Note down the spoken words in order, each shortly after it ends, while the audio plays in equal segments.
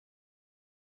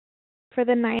for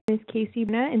the night is Casey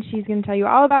Berna, and she's going to tell you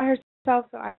all about herself,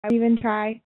 so I won't even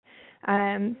try.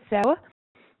 So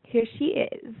here she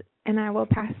is, and I will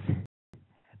pass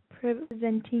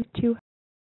presenting to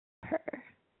her.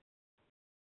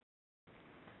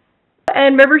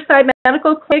 And Riverside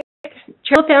Medical Clinic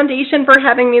Charitable Foundation for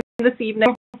having me this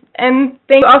evening. And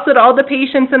thank you also to all the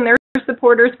patients and their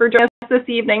supporters for joining us this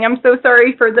evening. I'm so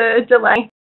sorry for the delay.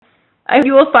 I hope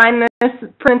you will find this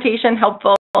presentation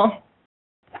helpful.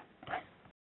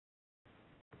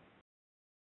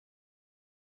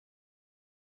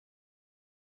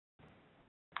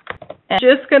 I'm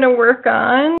just going to work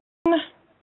on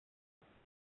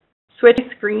switching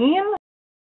screen.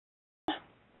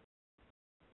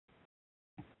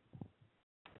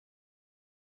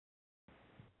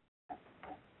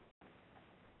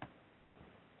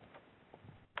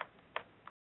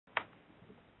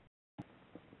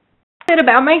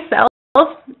 About myself.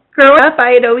 Growing up,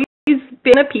 I had always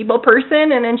been a people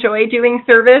person and enjoyed doing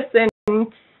service and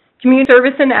community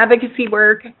service and advocacy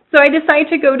work. So I decided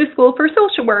to go to school for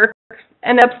social work.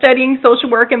 Ended up studying social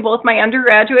work in both my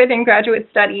undergraduate and graduate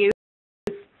studies.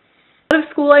 Out of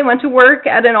school, I went to work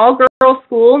at an all-girls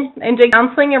school and did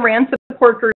counseling and ran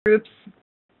support groups.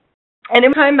 And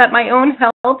in time that my own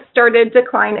health started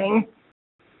declining.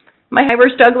 I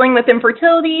was struggling with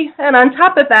infertility, and on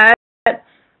top of that,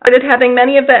 I started having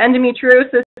many of the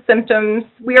endometriosis symptoms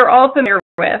we are all familiar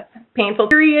with. Painful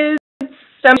periods,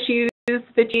 stomach issues,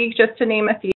 fatigue, just to name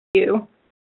a few.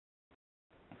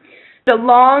 It's a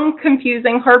long,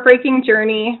 confusing, heartbreaking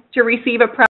journey to receive a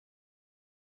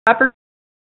proper,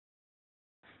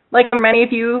 like many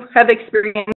of you have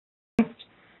experienced,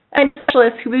 and a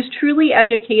specialist who is truly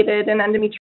educated in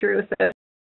endometriosis.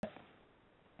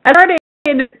 I started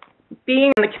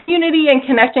being in the community and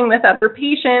connecting with other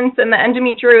patients in the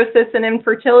endometriosis and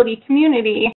infertility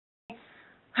community,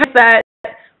 that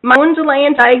my own delay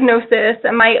in diagnosis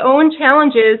and my own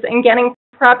challenges in getting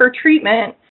proper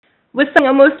treatment was something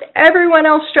almost everyone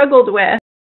else struggled with.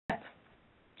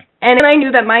 And I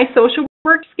knew that my social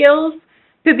work skills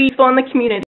could be useful in the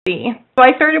community. So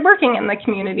I started working in the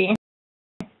community.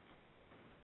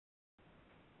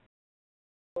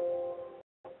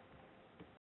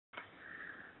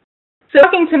 So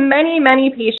talking to many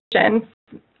patients,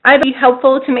 I thought it would be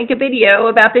helpful to make a video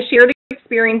about the shared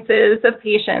experiences of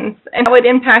patients and how it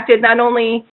impacted not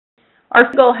only our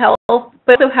physical health,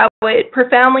 but also how it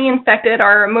profoundly affected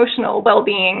our emotional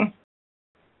well-being.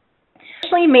 I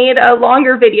actually made a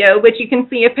longer video, which you can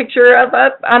see a picture of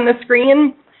up on the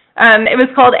screen. It was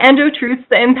called Endometriosis,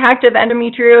 the Impact of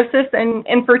Endometriosis and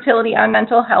Infertility on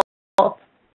Mental Health.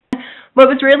 What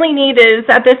was really neat is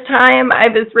at this time I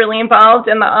was really involved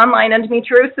in the online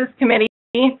endometriosis community,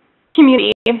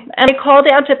 and I called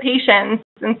out to patients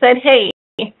and said, hey,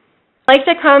 I'd like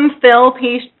to come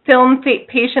film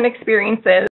patient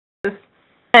experiences.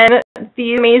 And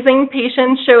the amazing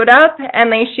patients showed up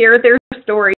and they shared their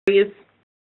stories.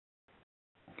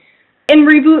 In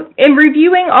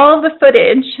reviewing all of the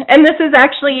footage, and this is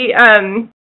actually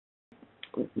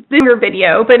the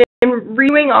video, but in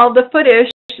reviewing all the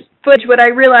footage, what I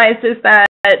realized is that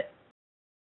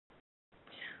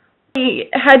we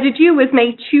had to do was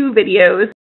make 2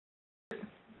 videos,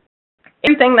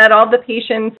 everything that all the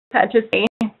patients had to say,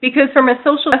 because from a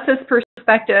social justice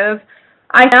perspective,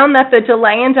 I found that the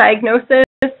delay in diagnosis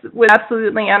was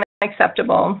absolutely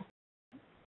unacceptable.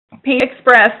 Patients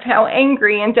expressed how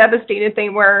angry and devastated they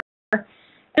were,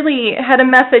 really had a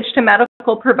message to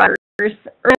medical providers,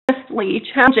 earnestly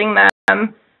challenging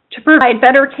them to provide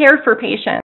better care for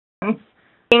patients,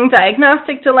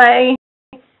 diagnostic delay,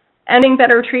 and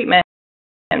better treatment.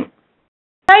 I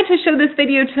tried to show this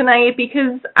video tonight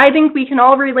because I think we can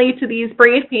all relate to these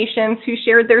brave patients who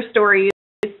shared their stories,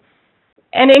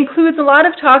 and it includes a lot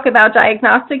of talk about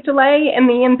diagnostic delay and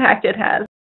the impact it has.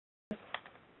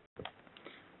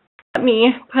 Let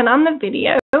me put on the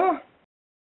video.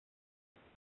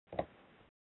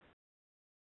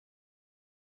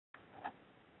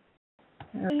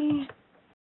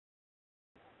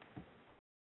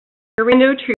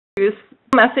 Endometriosis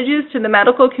messages to the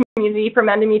medical community from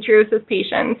endometriosis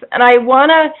patients. And I want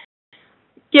to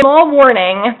give all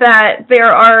warning that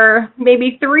there are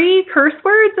maybe 3 curse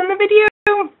words in the video.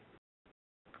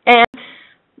 And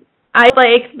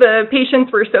the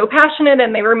patients were so passionate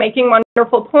and they were making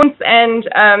wonderful points, and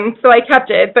so I kept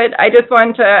it. But I just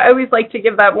want to, I always like to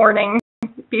give that warning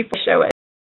before I show it.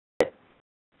 So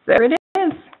there it is.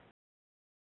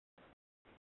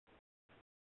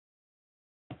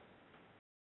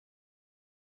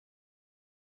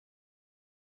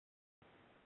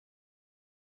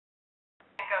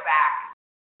 Go back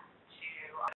to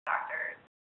doctors.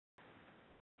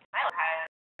 My life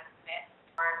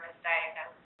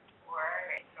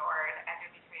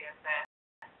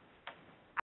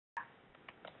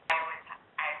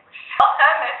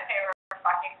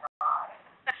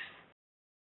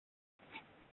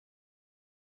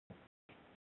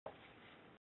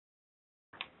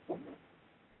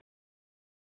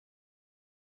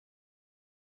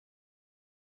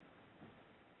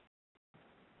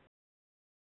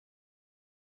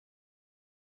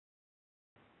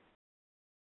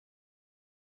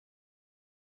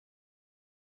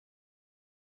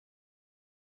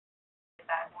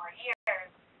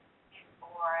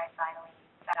before I finally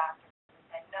got doctors and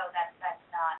said, no, that's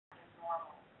not the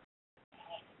normal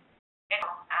pain. The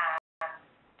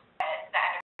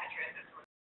endometriosis was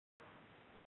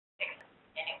fixed.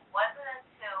 And it wasn't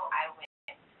until I went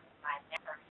to my next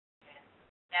surgeon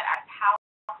that I how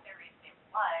the reason it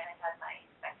was. I had my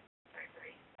second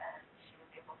surgery, and she was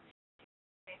able to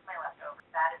take my leftovers,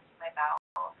 add it to my bowel,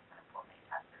 and kind of pull my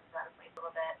intestines out of place a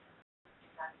little bit.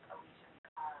 Done a lesion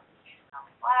huge on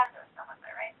my left, there was some on my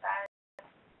right side.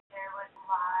 There was a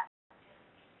lot in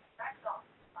the rectal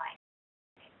line.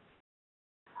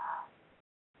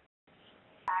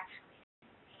 We actually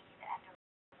seen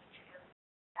endometriosis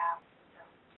out. So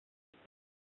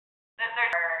the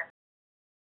surgery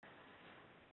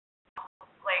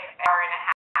like an hour and a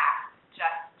half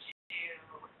just to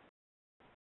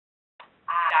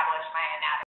establish my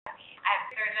anatomy. I had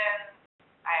surgeons.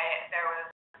 There was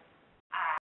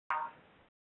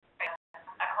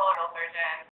a colorectal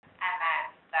surgeon, and then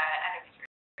the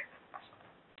endometriosis specialist.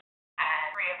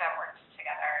 And three of them worked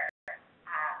together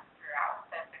throughout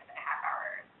the 6.5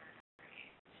 hours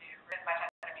surgery to rid as much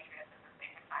endometriosis as they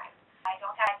could find. I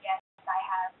don't have yet. I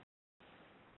have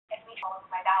endometriosis all over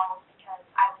my bowels because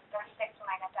I was 36 when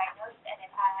I got diagnosed, and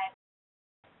it had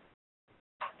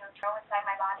no drill inside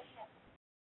my body.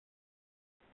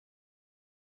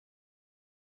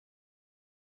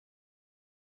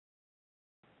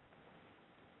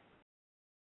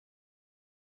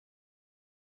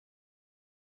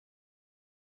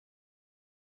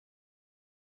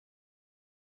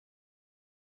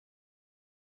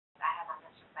 I had on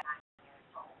this since I'm 9 years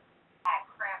old. I had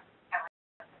cramps ever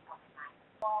since I was 9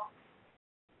 years old.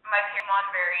 My period came on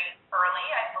very early.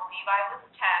 I believe I was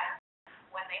 10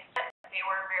 when they said they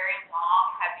were very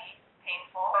long, heavy,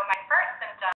 painful. So my first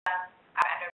symptoms of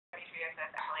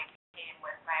endometriosis actually came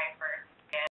with my first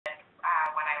kid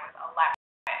when I was 11.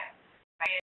 My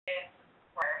kids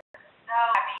were so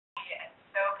heavy and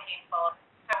so painful.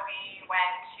 So we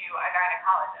went to a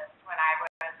gynecologist when I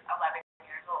was 11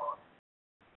 years old.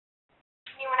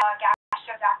 I saw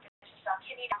gastro doctors, I saw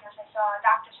kidney doctors, I saw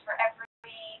doctors for every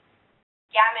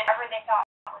gamut, whatever they thought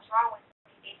was wrong with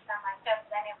me based on my symptoms,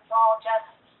 and it was all just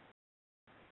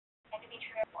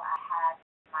endometriosis. I had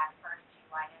my first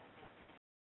GYN visit,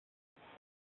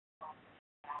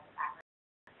 as I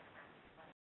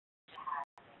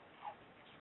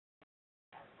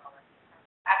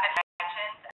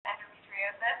mentioned,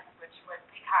 endometriosis, which would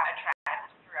become a trend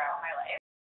throughout my life.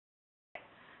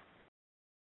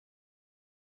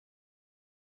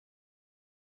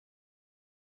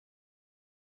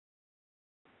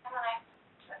 And when I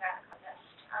took out a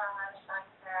gynecologist, I was telling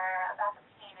her about the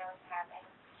pain I was having,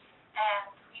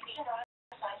 and we noticed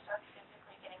I started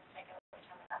physically getting sick every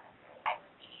time I got my period. I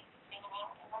would be fainting,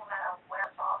 and no matter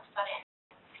where, all of a sudden,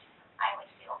 I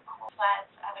would feel cold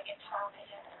sweats, I would get tunnel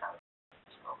vision, and I would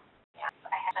feel,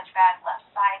 I had such bad left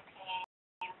side pain.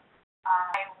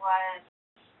 I was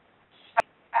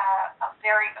a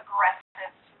very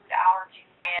aggressive food allergy.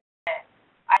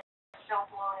 I was so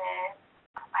bloated.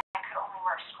 I could only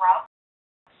wear scrubs.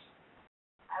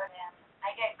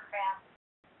 I get cramps,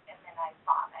 and then I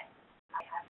vomit. I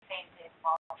have fainted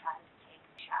while trying to take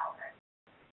a shower.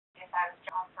 If I was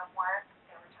home from work,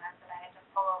 there were times that I had to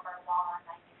pull over while on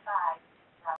 95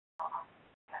 to throw up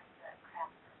because the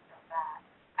cramps were so bad.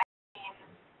 I've seen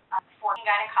 14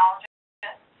 gynecologists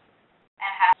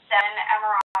and had 7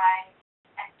 MRIs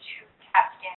and 2 CAT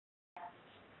scans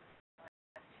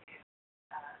to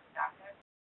doctors.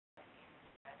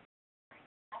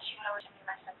 And she would always give me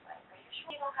my sense like, are you sure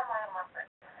you don't have myeloma?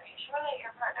 Are you sure that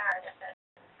your partner isn't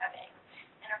having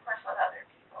intercourse with other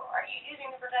people? Are you using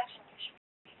the protection you should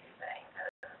be using?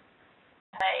 Because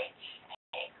like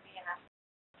it could be enough.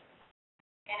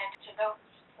 In addition to those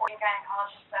 40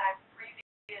 gynecologists that I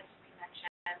previously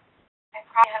mentioned, I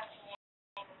probably have seen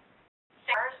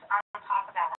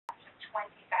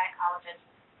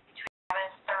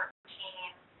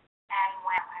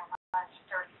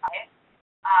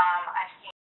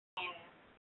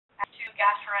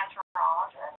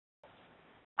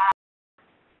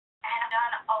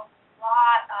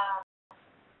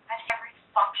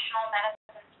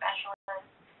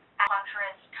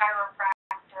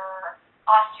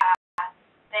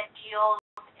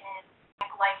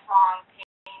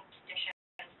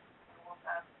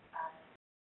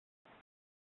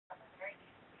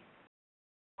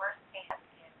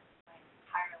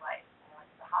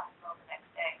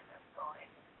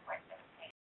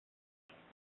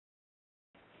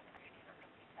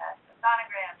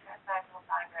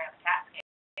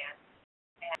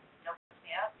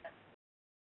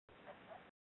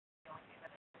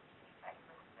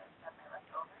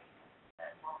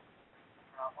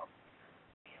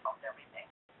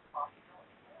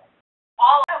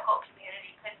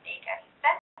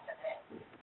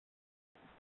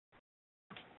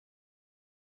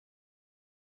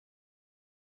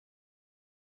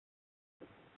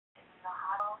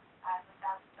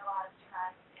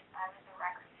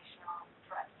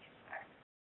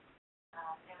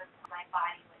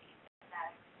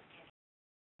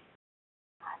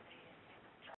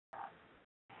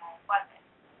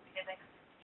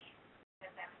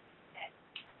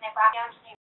walked down to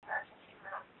the emergency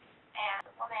room, and the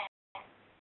woman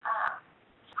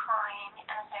was crying, and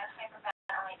as I was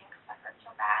hyperventilating because I hurt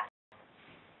so bad,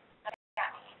 and looked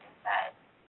at me and said,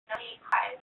 "Nobody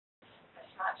cries this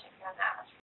much if you're in that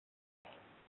much pain.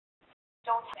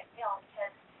 Don't take it real, because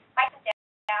if I sit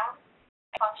down,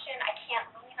 I function, I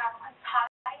can't lean on one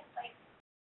side. Like,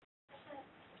 this is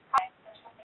probably, there's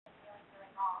something really, really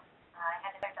wrong." I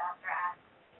had another doctor ask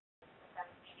me, since I'm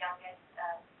the youngest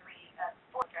of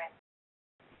four children,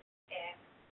 if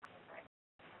I was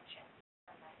function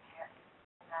from my parents,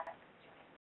 and that I was doing.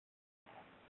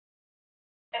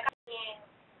 The company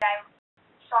that I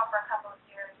saw for a couple of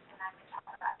years, and I've been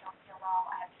talking about don't feel well,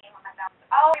 I have pain on my back.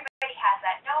 Oh, everybody has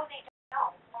that. No, they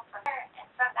don't. Well, from there, and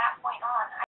from that point on,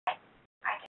 I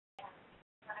didn't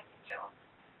what I could do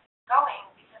going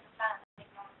because it sounded like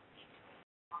no one could speak to me.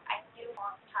 I knew for a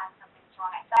long time something was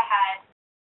wrong. I had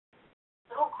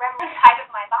little gremlin inside of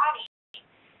my body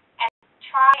and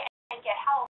try and get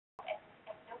help, and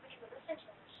nobody would listen to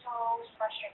me. So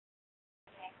frustrating.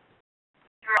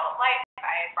 Throughout life,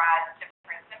 I brought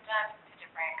different symptoms to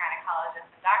different gynecologists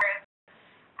and doctors,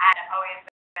 and I've always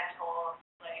been told,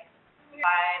 like,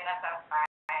 fine, that sounds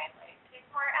fine, like, take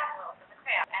more Advil for the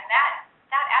cramp. And that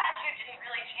attitude didn't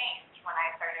really change when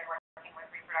I started working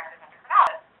with reproductive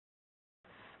endocrinologists.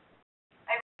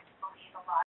 I really believe a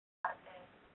lot of this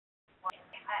was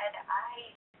in my head.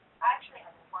 I actually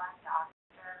had one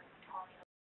doctor who told me the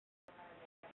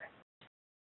difference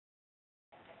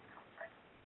in discomfort.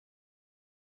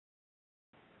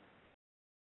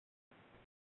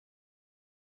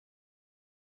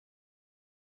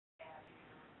 And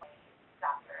a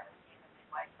doctor I was seeing a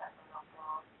midwife at the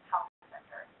local health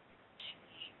center.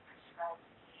 She prescribed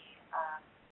me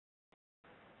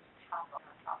Tramadol.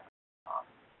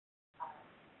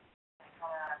 I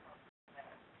kind of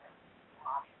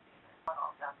obviously there's one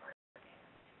all done working,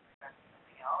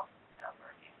 something else done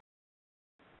working.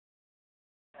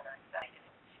 Better than I did.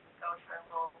 She would go to her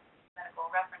little medical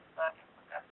reference book and look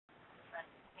up different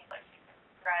things like she could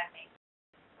prescribe me.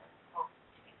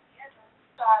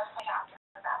 So I was my doctor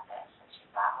about this, and she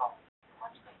thought, oh,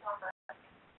 let's put you on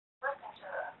birth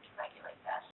control to regulate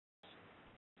this.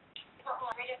 She put me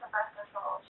on 3 different birth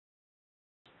controls.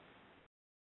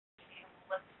 She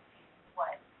looked to see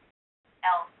what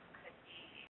else could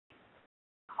be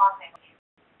causing these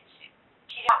issues.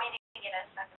 She didn't want me to get a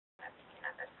second opinion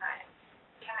at this time.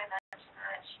 Every time I mentioned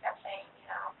that, she kept saying,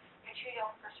 you're too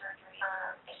young for surgery.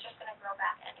 It's just going to grow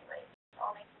back anyways.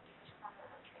 All they can do is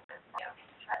hormonal treatment,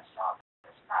 to try to solve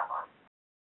this problem.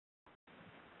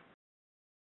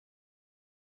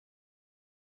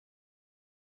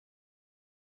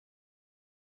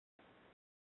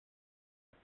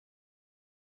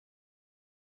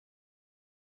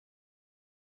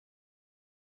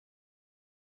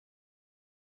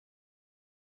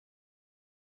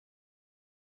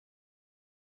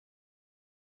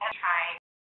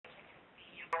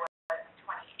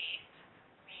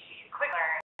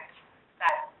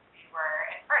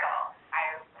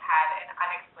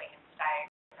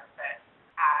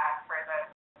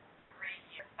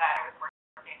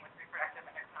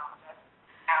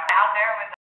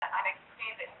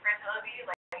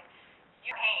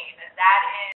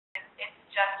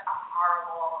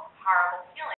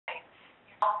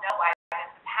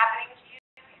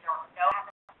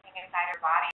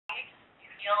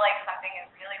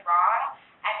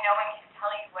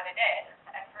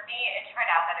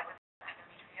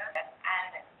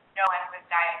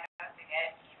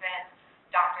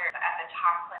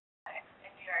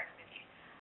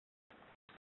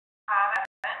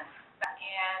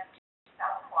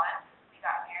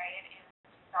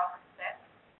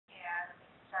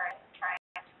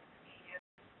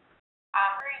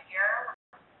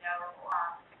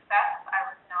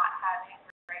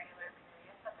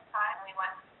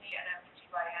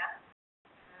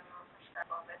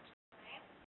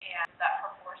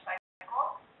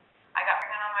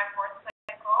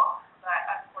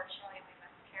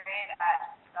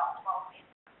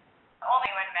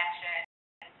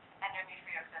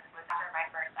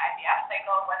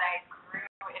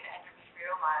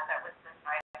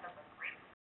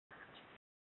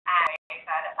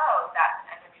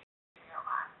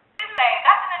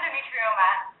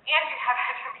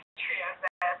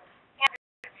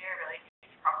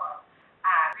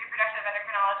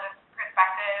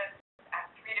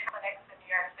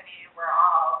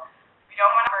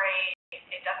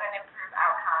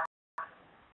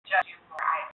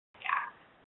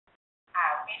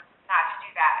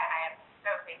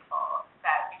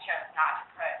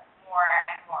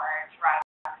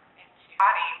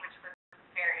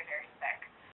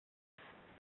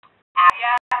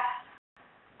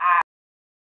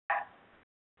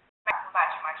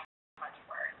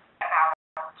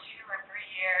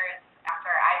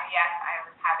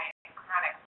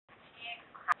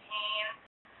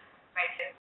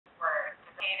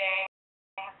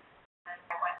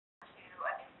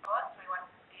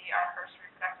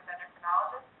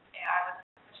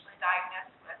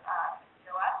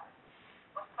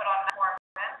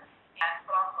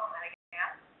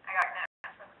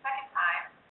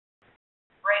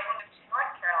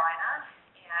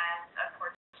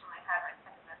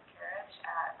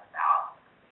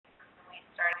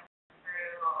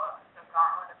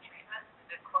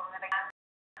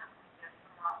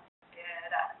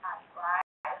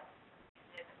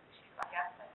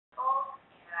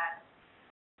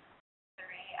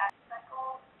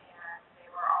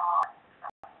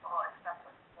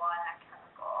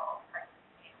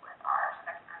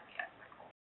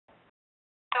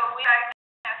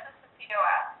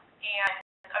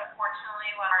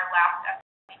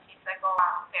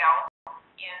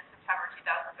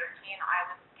 I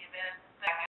was given the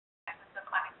diagnosis of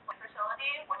unexplained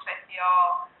fertility, which I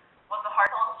feel was a hard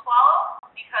pill to swallow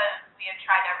because we had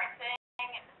tried everything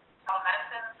and all the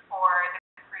medicines for the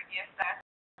previous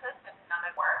diagnosis and none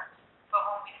had worked. But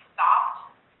when we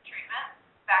stopped treatment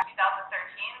back in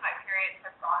 2013, my periods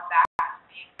have gone back to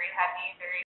being very heavy,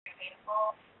 very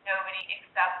painful. Nobody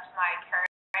except my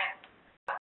current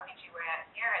OB/GYN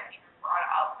here has even brought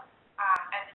up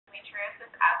endometriosis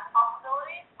as a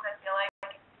possibility, when I feel like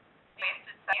we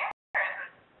wasted 7 years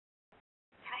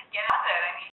and get out of it.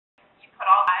 I mean, you put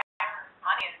all time and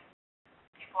money and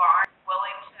people aren't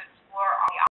willing to explore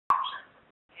all the options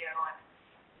with you, and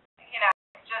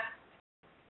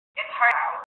it's hard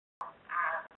out.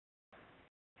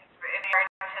 It's hard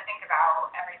to think about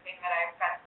everything that I've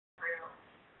been through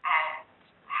and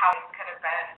how it could have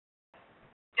been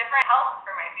different health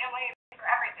for my family, for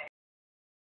everything.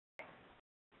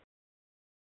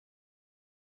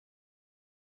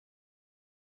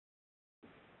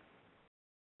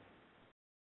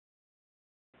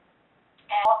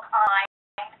 And book online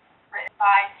written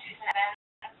by Susan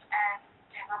Evans and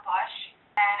Deborah Bush,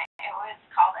 and it was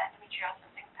called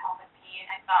Endometriosis and Pelvic Pain.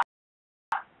 I thought,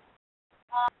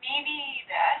 well, maybe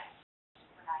this.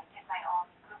 When I did my own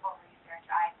Google research,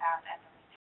 I found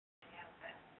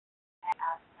endometriosis and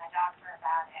asked my doctor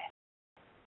about it,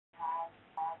 and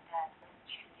said that I was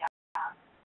too young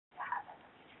to have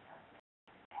endometriosis,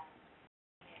 and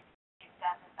it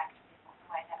does affect people the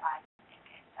way that I think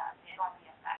it does. It only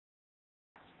affects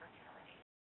fertility.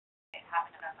 It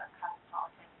happened in a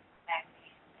cosmopolitan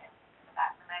magazine, and in the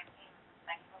back of the magazine was this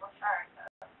nice little chart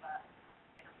of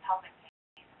pelvic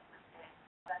pain listed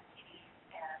STDs,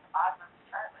 and the bottom of the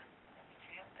chart was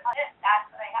endometriosis.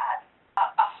 That's what I had.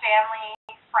 A family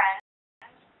friend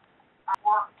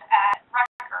worked at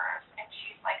Rutgers, and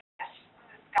she's like a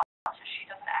smooth skeleton, so she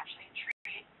doesn't actually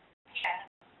treat patients.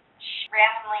 She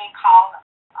randomly called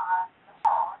on the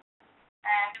phone,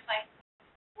 and was like,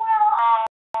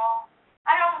 well,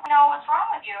 I don't know what's wrong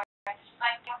with you. I just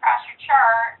like came across your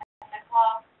chart and said,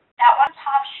 well, that one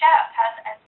top chef has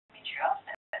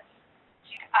endometriosis.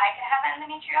 I could have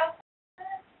endometriosis.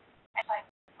 It's like,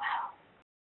 wow.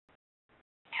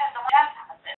 Because the one chef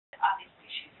has it, obviously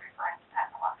she's referring to that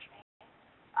in the luxury.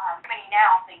 Everybody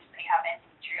now thinks they have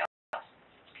endometriosis.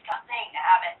 It's become a thing to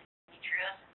have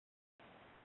endometriosis.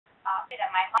 That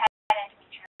my mom had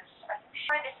endometriosis. Are you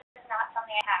sure this is not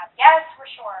something I have? Yes, we're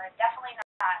sure. Definitely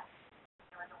not.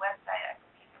 There was a website, I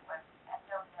believe it was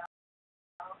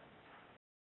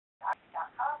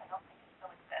endometriosis.com. I don't think it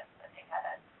still exists, but they had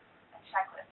a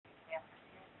checklist you can answer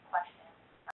series of questions,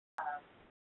 on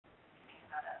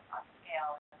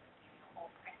scale, and give you a whole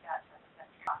printout to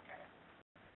send to your doctor.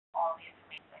 All the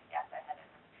information that yes, I had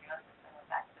endometriosis, and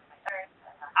went back to my third,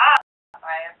 and I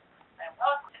said,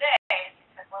 well, today, she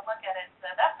said, well, look at it, so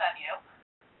that's not you.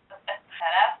 I said,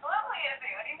 absolutely is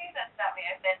me. What do you mean that's not me?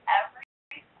 I said, every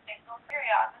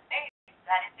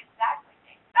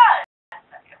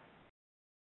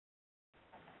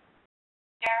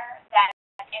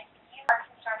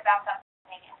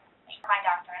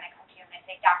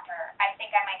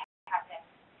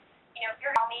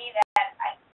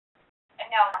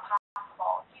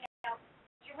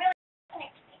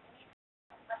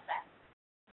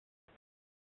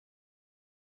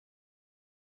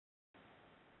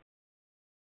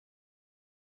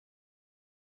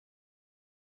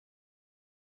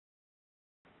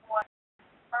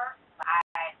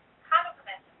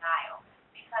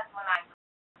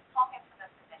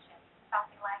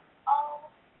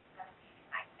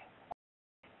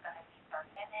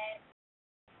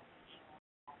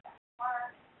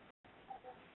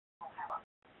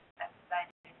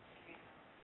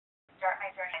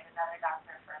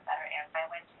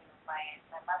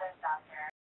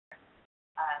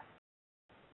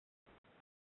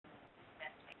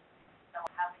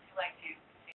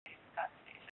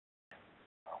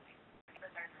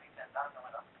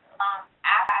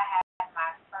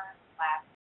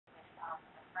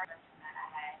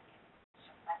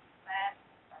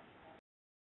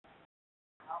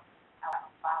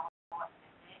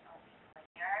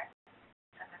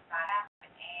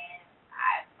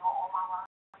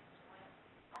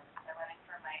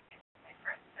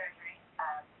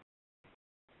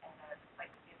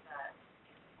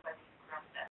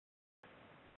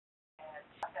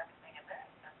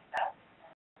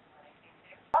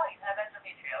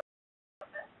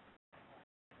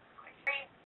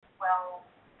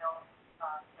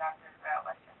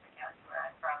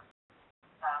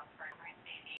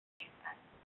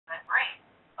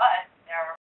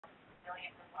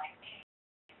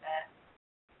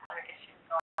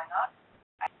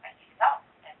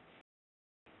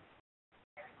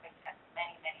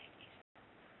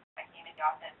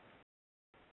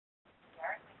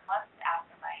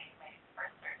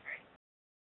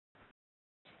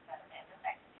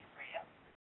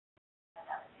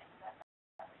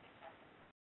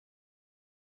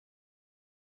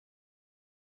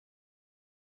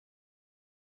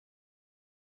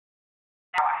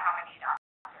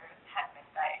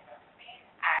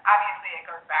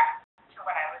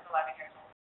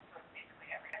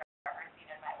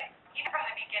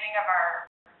beginning of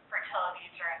our fertility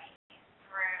journey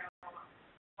through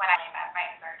when I met my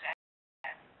surgeon.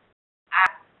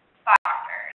 I'm 5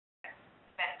 doctors,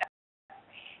 been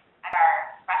and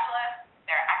our specialists,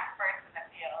 they're experts in the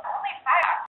field. Only 5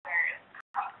 doctors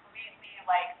completely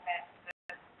missed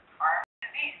this heart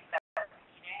disease that was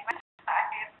eating my life.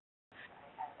 I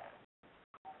had a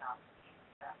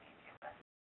colonoscopy,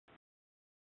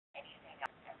 anything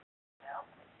else to know,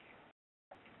 but she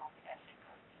told me I should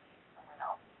go see someone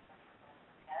else.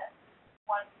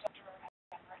 One doctor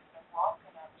had written a book,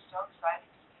 and I was so excited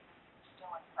to see that he was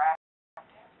still in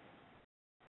practice.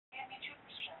 He gave me 2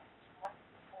 prescriptions, one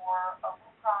for a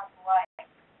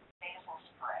Lupron-like nasal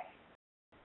spray,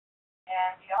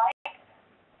 and he liked it,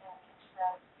 and he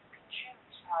said you can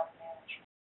choose how to manage your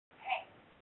pain.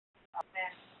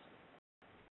 This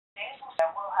nasal spray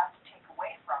will have to take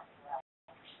away from you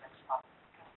after 6 months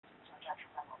because it's so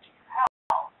detrimental to your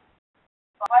health.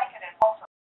 But like it, also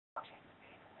take the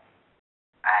pain away.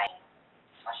 I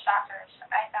switched doctors.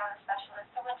 I found a specialist.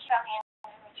 So when she found me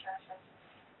endometriosis,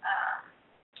 I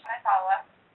follow up.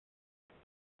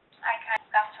 I kind of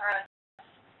discussed her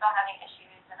still having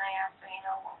issues, and I asked her,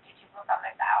 did you look up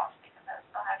my bowels because I was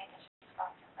still having issues going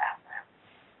to the bathroom.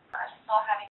 I was still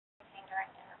having pain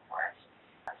during intercourse.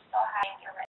 I was still having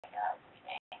irregular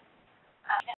bleeding.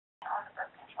 Even on the birth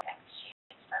control thing, she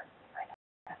started bleeding right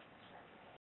after the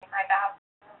surgery. My bowel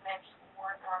movements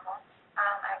were normal.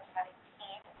 I was having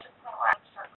pain. It took me a while to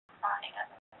start crying as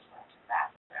I was going to the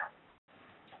bathroom.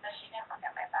 So she didn't look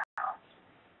at my bowels.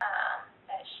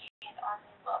 That she had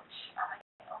only looked at my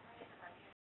ovaries and my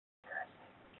uterus.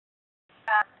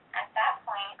 At that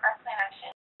point, our plan of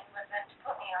action was then to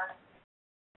put me on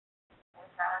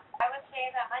Lupron. I would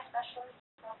say that my specialist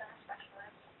wasn't a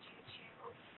specialist due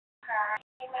to her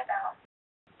taking my bowels,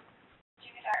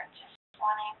 due to her just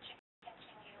wanting to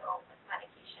continue with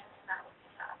medication and not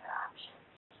looking at other options.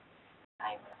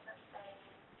 I would also say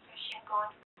she didn't go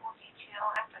into full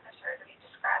detail after the surgery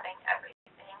describing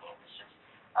everything. It was just,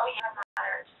 oh, you have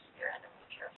moderate to severe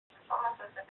endometriosis. It's almost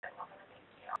as if it wasn't a big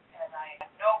deal. And I had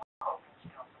no coping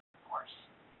skills, of course,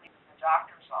 leaving the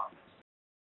doctor's office.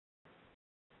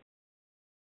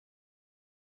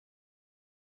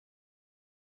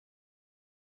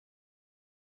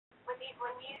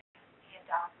 When you see a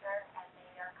doctor and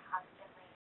they are constantly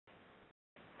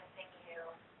dismissing you,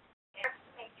 it starts to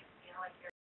make you feel like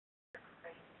you're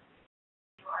crazy.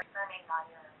 You are turning on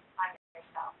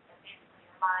yourself. And basically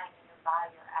your mind and your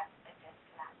body are at a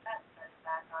disconnect. That's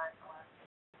back on a lot of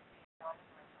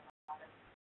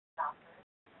doctors.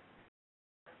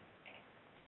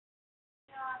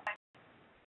 I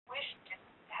wish I didn't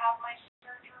have my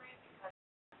surgery because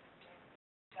it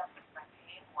just makes my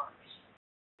pain worse.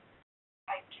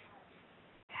 I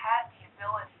had the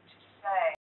ability to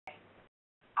say,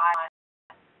 I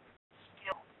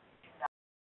still do not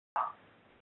know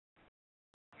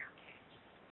your case.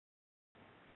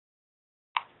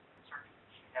 Surgery,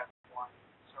 she had one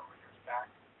several years back,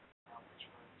 which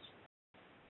was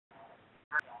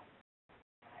very young,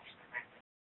 and actually made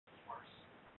things worse.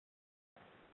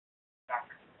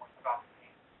 Doctor didn't want about the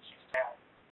pain she's had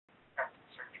after the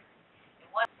surgery. It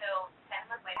wasn't until 10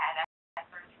 months later I had that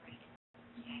surgery in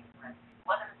January. It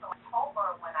wasn't until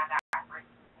October when I got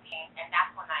pain, and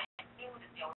that's when I knew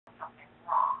that there was something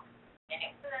wrong. And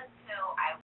it wasn't until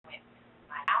I went to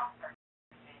my bowel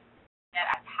surgeon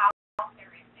that I saw how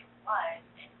serious it was,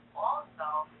 and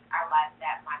also I realized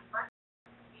that my first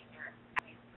procedure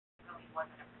really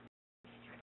wasn't a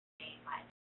procedure that made my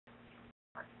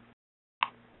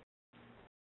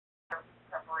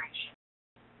preparation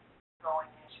going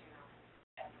into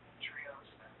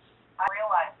endometriosis. I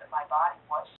realized that my body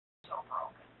was so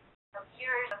broken. From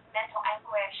years of mental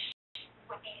anguish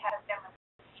would be have been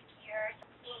years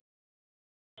of pain.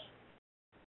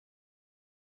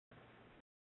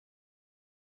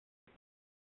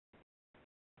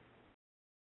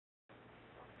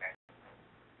 Okay.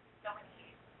 So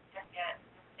many just get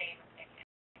the same opinion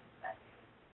that you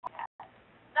had.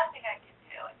 Nothing I could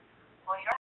do. Well, you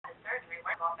don't have the surgery.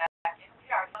 We're going back in. We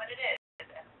already know what it is,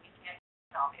 and we can't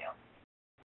help you.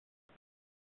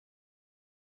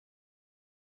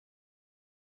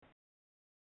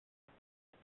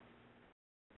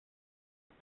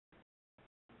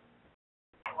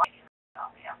 I want you to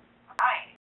help me. I'm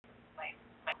dying. My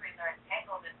brains are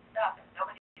entangled and stuff, and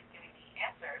nobody's giving me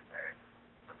answers or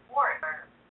support or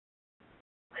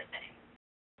listening.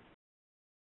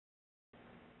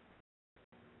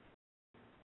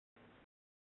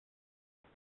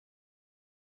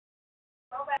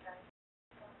 Go back.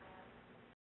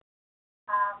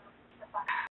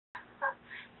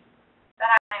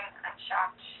 That I'm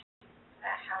shocked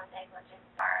at how negligent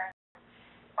our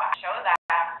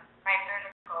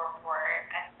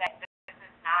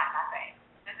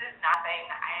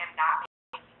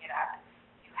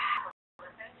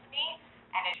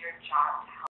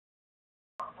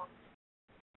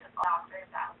doctors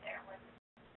out there with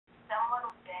some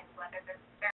little bit, whether they're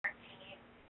 13,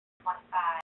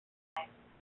 25,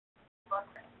 look,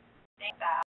 think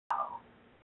about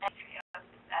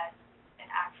endometriosis as an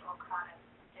actual chronic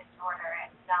disorder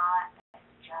and not as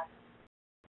just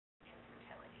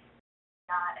infertility,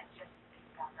 not as just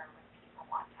discover when people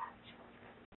want to have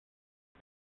children.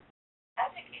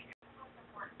 Educate is most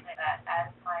important to say that as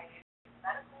my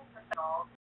medical professional,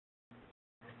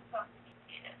 this is supposed to be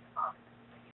needed on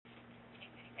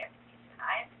continuing education.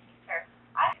 I as a teacher,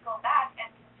 I have to go back and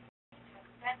continue to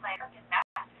extend my freaking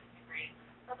master's degree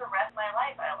for the rest of my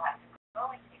life. I'll have to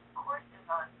go and take courses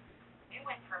on new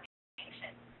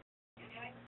information. You're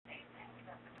doing the same thing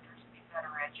because the doctors be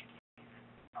better educated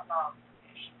about the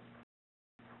patients that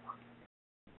they're working with.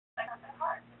 It's not that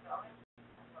hard to go and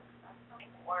look at something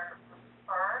or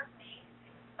refer me to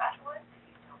a specialist if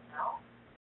you don't know.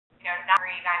 Not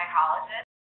every gynecologist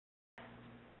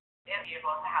is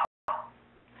able to help.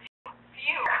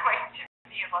 Few are going to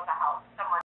be able to help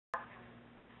someone who's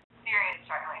seriously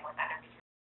struggling with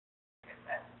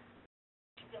endometriosis.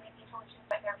 They really need to listen to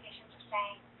what their patients are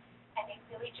saying, and they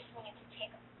really just need to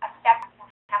take a step back and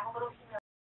have a little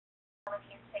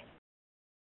humility and say,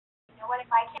 you know what,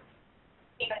 if I can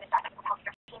figure this out, I can help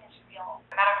your team is real.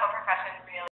 The medical profession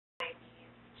really needs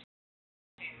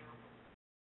to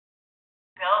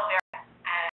build their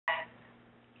and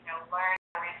learn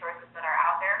the resources that are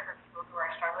out there for people who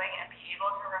are struggling and be able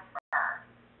to refer.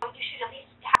 So you should at least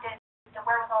have the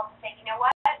wherewithal to say, you know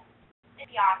what, it's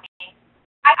beyond me.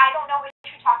 I don't know what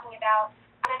you're talking about.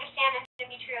 I understand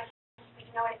endometriosis, but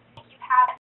you know what, if you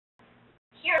have it,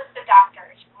 here's the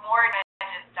doctors, more than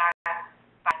just done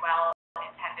by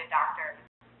well-intended doctors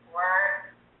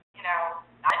or,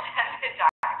 not-intended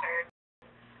doctors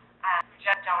who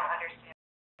just don't understand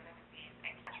the disease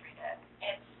and can treat it.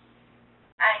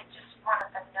 I just want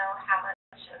them to know how much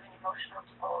of an emotional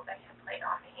toll they have played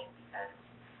on me because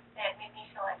it made me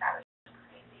feel like I was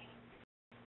crazy.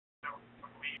 So when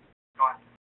we go out to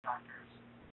doctors,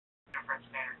 different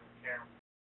standards of care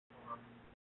for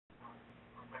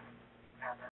women who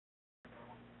have that.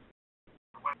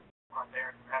 The women who are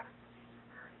there who have this disease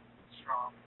are very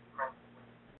strong, incredible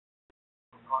women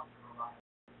who've gone through a lot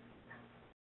and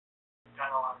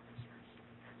done a lot of research.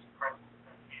 It's incredible for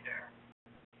them to be there.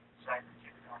 Exactly.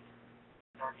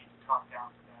 Don't need to talk down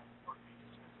to them or be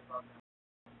dismissive of them.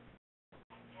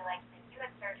 I feel like if you had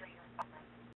surgery, you're suffering.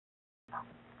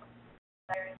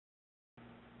 There's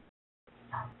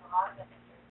a lot of it is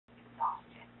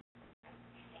exhaustion.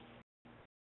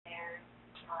 There's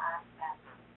a lot of that.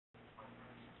 Whether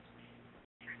it's just being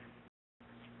treated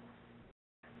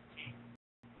as a team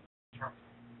in terms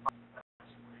of the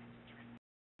best ways to treat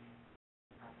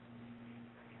disease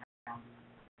that we have.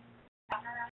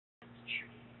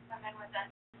 Women with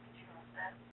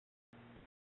endometriosis.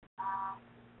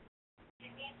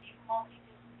 It needs to be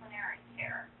multidisciplinary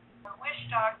care. I wish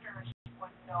doctors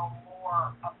would know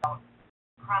more about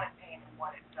chronic pain and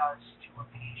what it does to a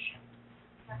patient,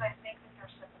 because I think that their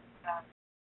sympathy,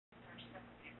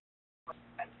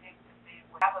 I think that they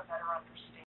would have a better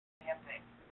understanding.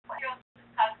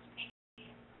 Endometriosis causes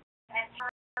pain, and it's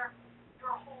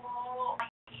your whole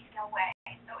life in a way.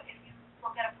 So if you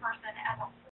look at a person as a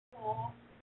whole,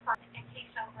 it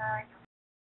takes over your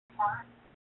heart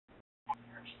and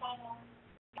your soul,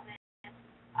 and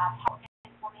health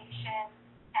inflammation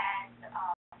and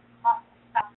muscle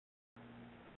stuff.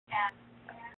 And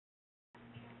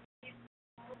it's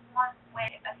one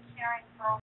way of caring for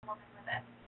a woman with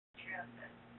endometriosis.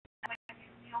 And when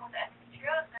you deal with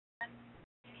endometriosis,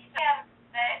 you need to understand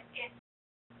that it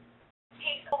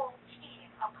takes a whole team,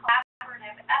 a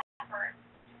collaborative effort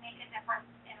to make a difference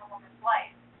in a woman's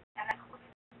life. And that includes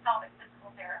pelvic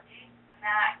physical therapy, and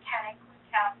that can include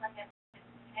counseling if it's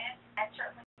needed, and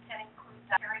certainly can include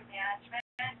dietary management,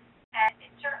 and it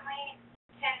certainly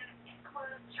can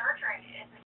include surgery.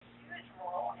 It's a huge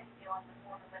role in dealing with a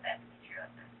woman with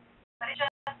endometriosis. But it's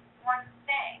just one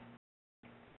thing.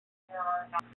 There are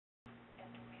not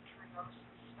endometriosis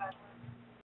specialists,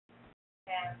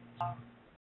 and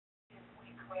if we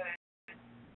could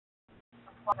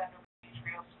supply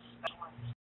endometriosis specialists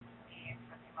need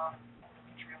for the amount of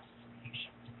endometriosis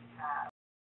patients we have.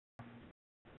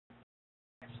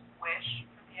 I just wish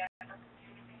for the endo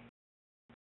community.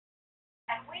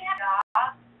 And we have a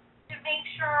job to make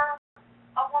sure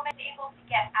a woman's able to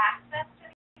get access to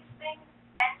these things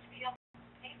and to be able to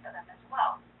pay for them as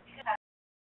well, because that's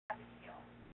a big deal.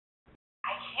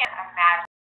 I can't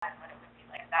imagine what it would be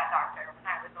like. That doctor, when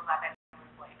I was 11, was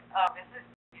like, oh, this is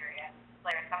serious.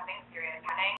 Like, there's something serious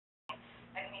happening,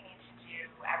 and we need to do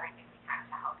everything we can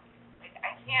to help you. Like,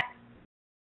 I can't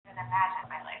even imagine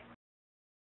my life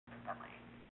definitely.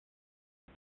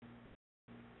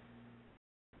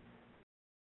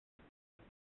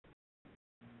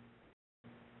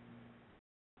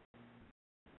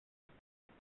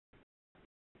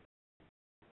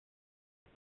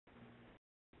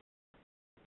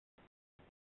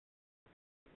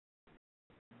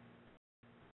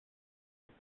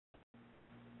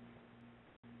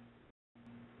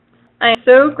 I'm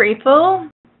so grateful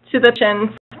to the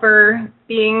patients for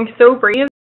being so brave,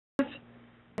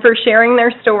 for sharing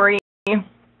their story.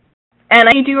 And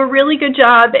I do a really good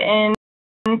job in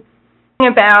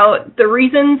talking about the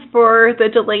reasons for the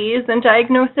delays in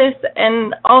diagnosis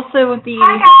and also the...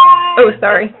 Hi guys! Oh,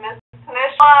 sorry. It's Miss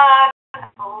Tanisha.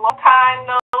 Long time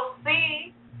no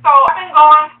see. So I've been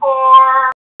gone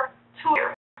for 2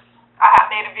 years. I have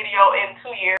made a video in 2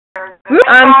 years.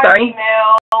 I'm sorry.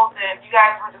 Emailed, and you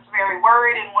guys were just very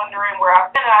worried and wondering where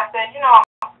I've been. And I said, you know,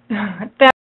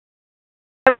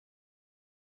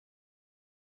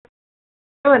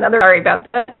 sorry about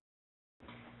that.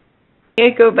 I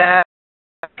go back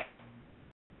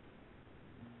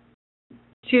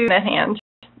to the hand.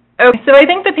 Okay, so I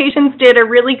think the patients did a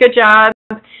really good job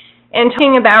in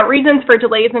talking about reasons for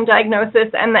delays in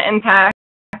diagnosis and the impact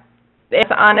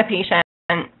it's on a patient.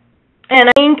 And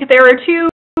I think there are two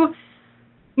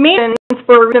main reasons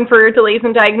for delays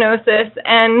in diagnosis,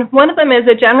 and one of them is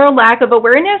a general lack of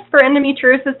awareness for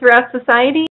endometriosis throughout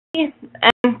society, and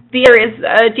the other is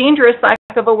a dangerous lack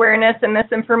of awareness and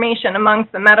misinformation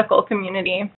amongst the medical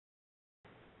community.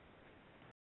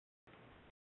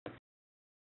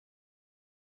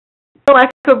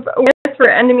 Lack of awareness for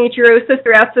endometriosis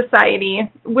throughout society,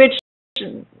 which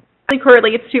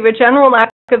correlates to a general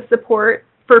lack of support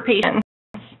for patients.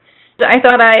 I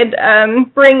thought I'd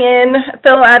bring in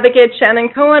fellow advocate Shannon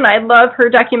Cohen. I love her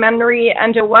documentary,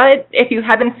 Endo What. If you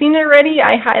haven't seen it already,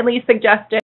 I highly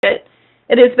suggest it.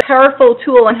 It is a powerful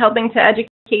tool in helping to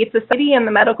educate society and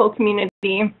the medical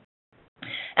community.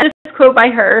 And this quote by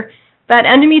her, that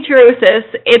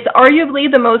endometriosis, it's arguably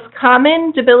the most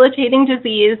common debilitating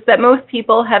disease that most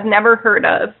people have never heard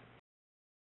of.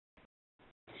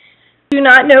 Do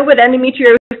not know what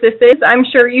endometriosis is. I'm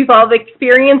sure you've all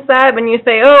experienced that when you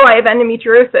say, oh, I have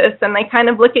endometriosis, and they kind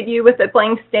of look at you with a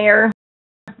blank stare.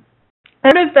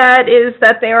 Part of that is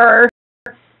that there are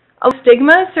a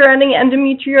stigma surrounding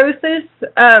endometriosis.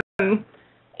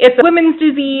 It's a women's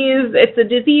disease. It's a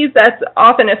disease that's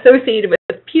often associated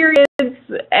with periods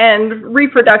and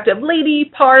reproductive lady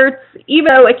parts, even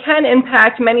though it can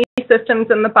impact many systems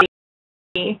in the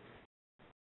body.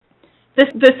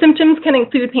 The symptoms can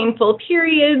include painful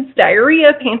periods,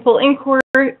 diarrhea, painful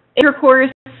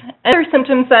intercourse, and other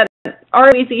symptoms that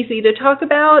aren't always easy to talk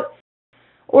about.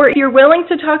 Or if you're willing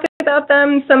to talk about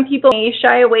them, some people may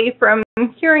shy away from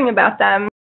hearing about them.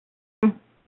 I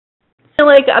feel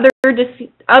like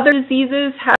other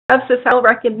diseases have societal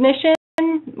recognition,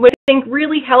 which I think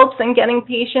really helps in getting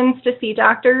patients to see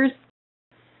doctors.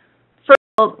 For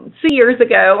 2 years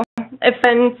ago, if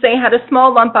friends, say, had a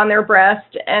small lump on their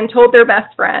breast and told their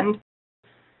best friend,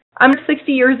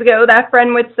 60 years ago, that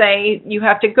friend would say, you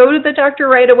have to go to the doctor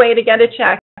right away to get it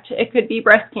checked. It could be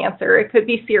breast cancer. It could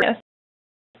be serious.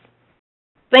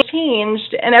 Things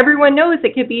changed, and everyone knows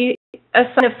it could be a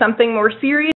sign of something more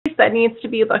serious that needs to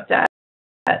be looked at.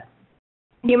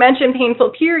 You mentioned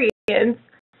painful periods.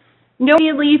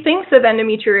 Nobody really thinks of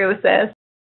endometriosis.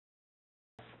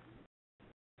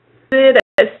 Is it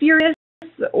as serious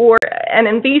or an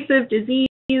invasive disease?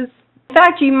 In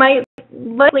fact, you might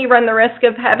likely run the risk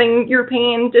of having your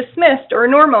pain dismissed or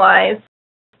normalized.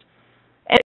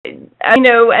 And,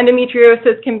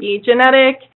 endometriosis can be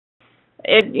genetic.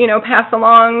 It, pass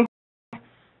along.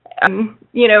 A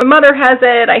mother has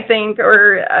it, I think,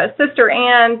 or a sister,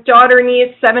 aunt, daughter,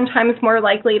 niece, 7 times more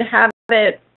likely to have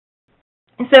it.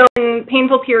 So when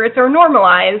painful periods are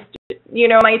normalized,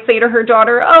 might say to her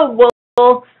daughter, oh,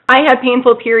 well, I have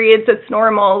painful periods, it's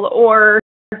normal, or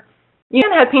you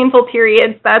can have painful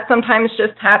periods, that sometimes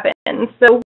just happens.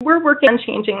 So we're working on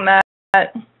changing that.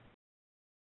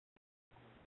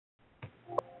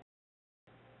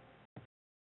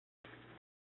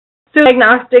 So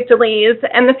diagnostic delays,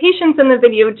 and the patients in the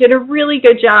video did a really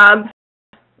good job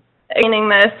explaining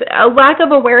this, a lack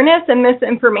of awareness and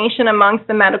misinformation amongst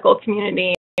the medical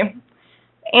community.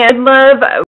 And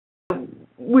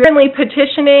we're currently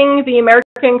petitioning the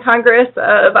American Congress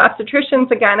of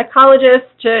Obstetricians and Gynecologists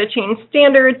to change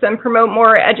standards and promote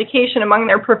more education among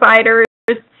their providers.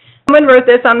 Someone wrote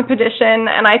this on the petition,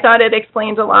 and I thought it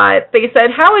explained a lot. They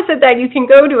said, how is it that you can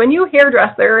go to a new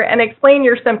hairdresser and explain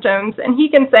your symptoms, and he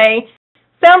can say,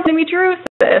 sounds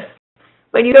endometriosis,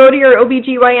 but you go to your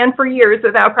OBGYN for years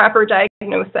without proper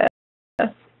diagnosis?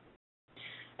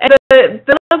 And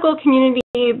the medical community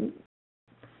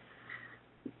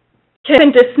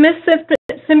can dismiss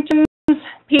symptoms.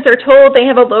 Patients are told they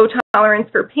have a low tolerance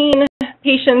for pain.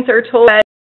 Patients are told that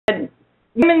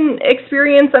women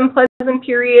experience unpleasant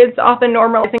periods, often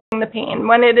normalizing the pain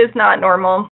when it is not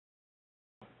normal.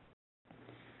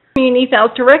 The community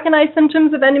fails to recognize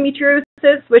symptoms of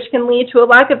endometriosis, which can lead to a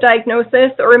lack of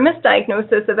diagnosis or a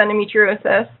misdiagnosis of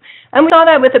endometriosis. And we saw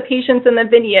that with the patients in the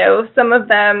video. Some of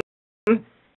them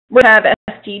would have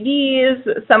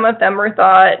STDs, some of them were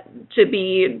thought to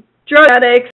be drug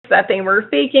addicts, that they were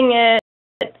faking it,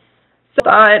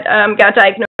 some got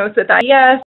diagnosed with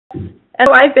IBS. And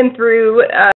so I've been through,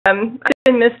 I've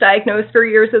been misdiagnosed for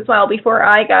years as well before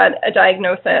I got a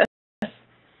diagnosis.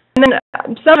 And then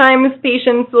sometimes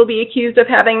patients will be accused of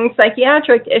having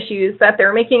psychiatric issues, that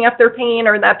they're making up their pain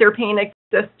or that their pain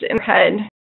exists in their head.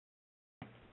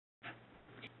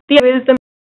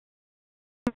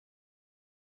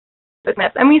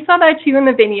 And we saw that too in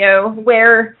the video,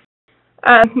 where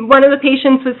one of the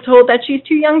patients was told that she's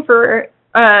too young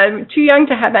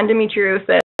to have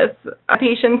endometriosis.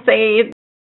 Patients say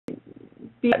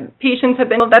patients have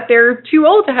been told that they're too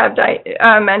old to have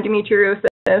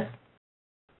endometriosis.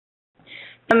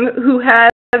 Who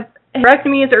have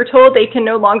hysterectomies are told they can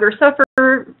no longer suffer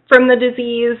from the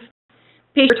disease.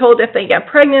 Patients are told if they get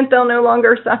pregnant, they'll no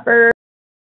longer suffer.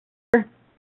 They're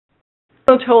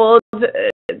told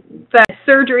that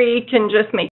surgery can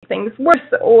just make things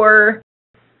worse, or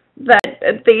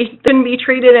that they shouldn't be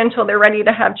treated until they're ready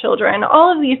to have children.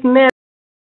 All of these myths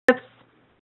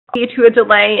lead to a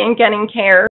delay in getting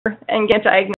care and get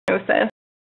diagnosis.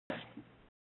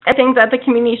 I think that the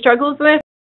community struggles with.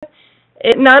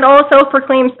 Not all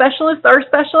self-proclaimed specialists are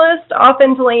specialists,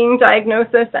 often delaying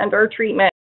diagnosis and or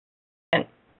treatment. And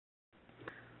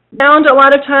a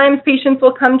lot of times patients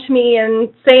will come to me and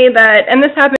say that, and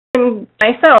this happened to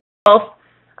myself,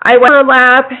 I went for a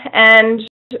lab and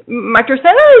my doctor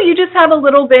said, oh, you just have a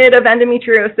little bit of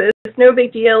endometriosis, it's no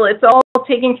big deal, it's all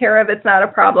taken care of, it's not a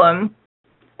problem.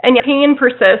 And yet pain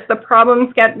persists, the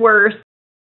problems get worse,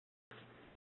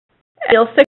 they'll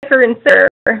sicker and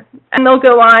sicker, and they'll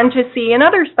go on to see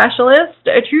another specialist,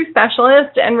 a true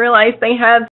specialist, and realize they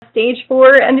have stage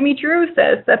 4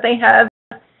 endometriosis, that they have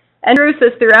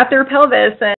endometriosis throughout their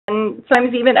pelvis, and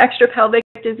sometimes even extrapelvic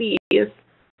disease.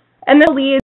 And this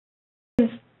leads,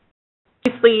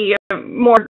 obviously,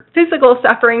 more physical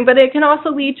suffering, but it can also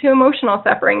lead to emotional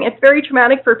suffering. It's very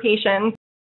traumatic for patients,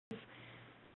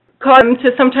 cause them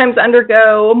to sometimes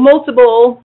undergo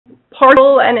multiple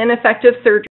partial and ineffective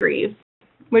surgeries,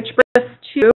 which brings us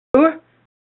to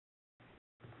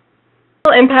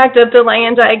the impact of delay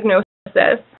in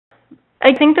diagnosis.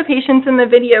 I think the patients in the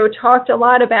video talked a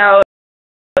lot about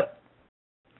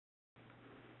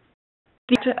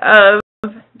the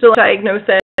delay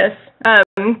diagnosis,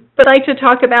 but I'd like to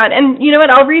talk about, and you know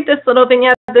what, I'll read this little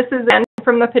vignette. This is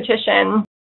from the petition.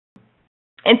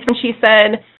 And she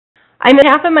said, I missed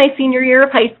half of my senior year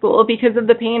of high school because of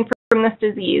the pain from this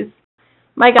disease.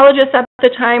 My gynecologist at the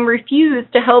time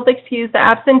refused to help excuse the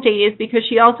absent days because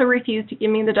she also refused to give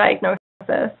me the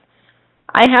diagnosis.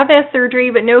 I have had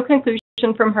surgery, but no conclusion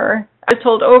from her. I was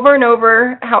told over and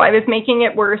over how I was making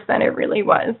it worse than it really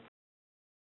was.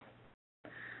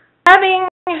 Having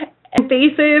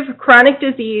invasive chronic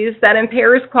disease that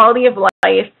impairs quality of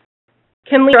life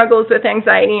can lead to struggles with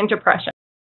anxiety and depression.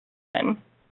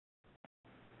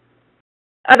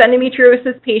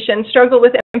 Endometriosis patients struggle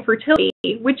with infertility,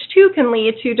 which too can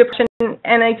lead to depression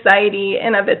and anxiety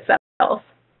in of itself.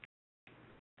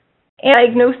 And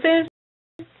diagnosis,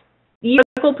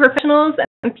 medical professionals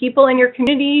and people in your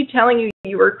community telling you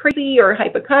you were crazy or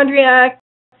hypochondriac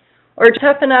or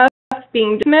tough enough,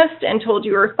 being dismissed and told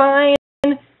you were fine,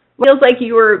 feels like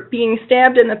you were being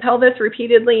stabbed in the pelvis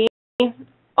repeatedly,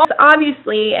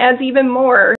 obviously adds even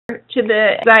more to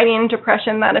the anxiety and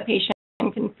depression that a patient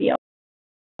can feel.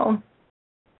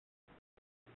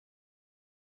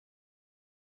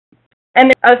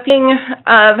 And a feeling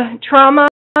of trauma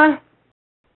and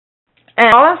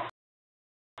loss.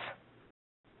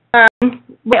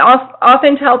 We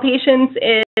often tell patients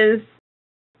is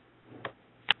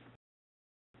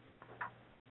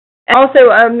also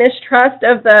a mistrust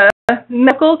of the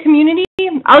medical community.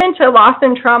 I'll get into loss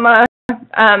and trauma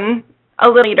a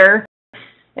little later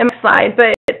in my slide,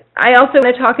 but I also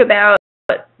want to talk about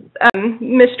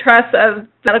mistrust of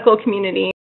the medical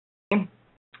community. What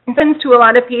happens to a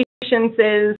lot of patients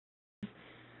is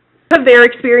of their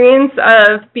experience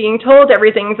of being told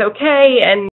everything's okay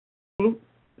and go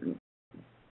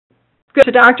to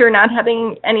the doctor not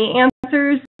having any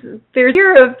answers. There's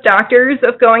fear of doctors,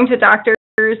 of going to doctors.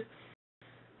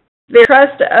 Their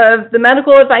trust of the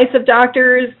medical advice of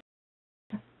doctors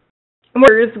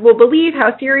will believe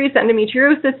how serious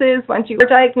endometriosis is once you are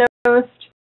diagnosed,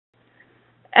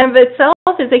 and of itself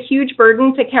is a huge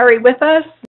burden to carry with us.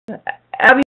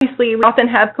 Obviously, we often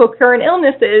have co-current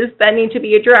illnesses that need to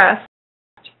be addressed.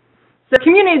 It's a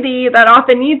community that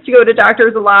often needs to go to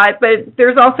doctors a lot, but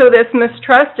there's also this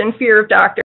mistrust and fear of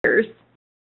doctors.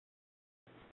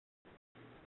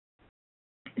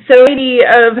 So the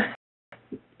idea of,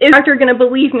 is the doctor going to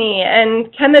believe me,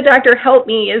 and can the doctor help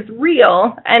me, is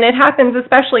real, and it happens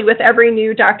especially with every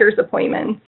new doctor's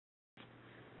appointment.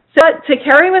 So to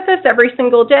carry with us every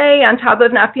single day on top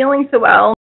of not feeling so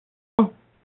well,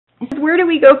 where do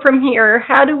we go from here?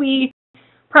 How do we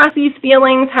process these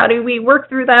feelings? How do we work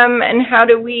through them? And how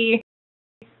do we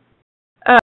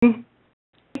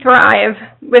thrive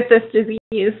with this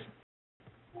disease?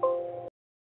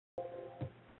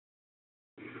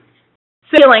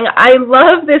 I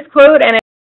love this quote, and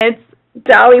it's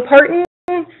Dolly Parton,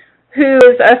 who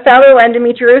is a fellow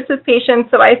endometriosis patient,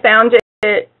 so I found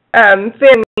it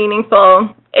very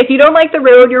meaningful. If you don't like the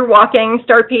road you're walking,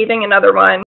 start paving another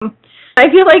one. I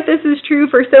feel like this is true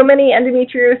for so many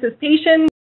endometriosis patients.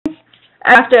 We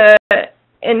have to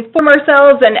inform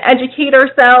ourselves and educate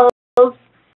ourselves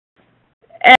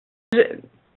and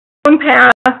own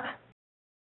path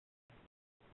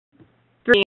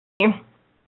through.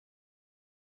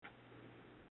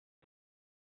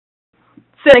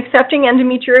 So accepting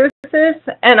endometriosis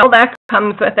and all that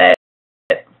comes with it.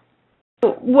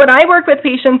 What I work with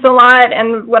patients a lot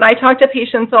and what I talk to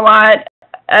patients a lot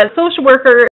as a social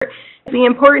worker is the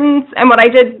importance, and what I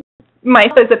did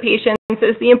myself as a patient,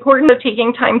 is the importance of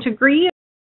taking time to grieve,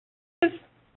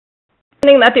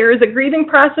 understanding that there is a grieving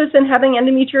process in having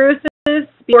endometriosis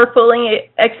before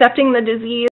fully accepting the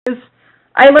disease.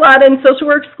 I learned a lot in social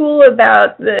work school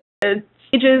about the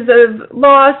stages of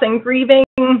loss and grieving,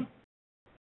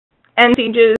 and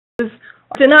stages of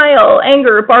denial,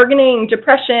 anger, bargaining,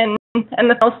 depression, and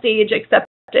the final stage,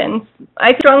 acceptance.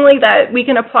 I feel strongly that we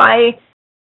can apply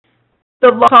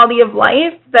the quality of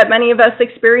life that many of us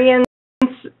experience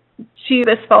to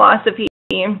this philosophy.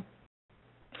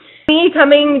 Me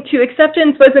coming to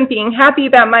acceptance wasn't being happy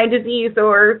about my disease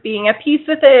or being at peace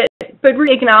with it, but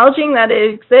really acknowledging that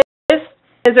it exists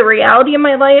as a reality in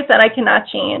my life that I cannot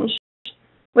change,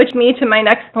 which leads me to my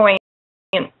next point.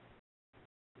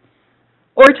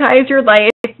 Prioritize your life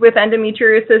with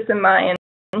endometriosis in mind.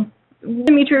 What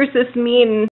endometriosis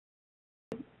means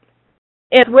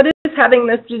is, what does having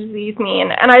this disease mean?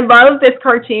 And I love this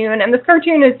cartoon, and this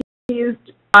cartoon is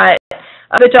used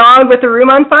of a dog with a room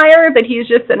on fire, but he's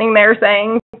just sitting there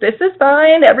saying, this is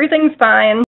fine, everything's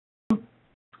fine.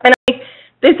 And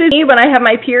this is me when I have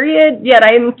my period, yet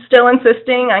I'm still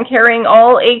insisting on carrying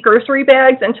all 8 grocery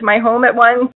bags into my home at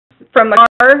once from the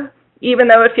car, even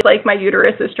though it feels like my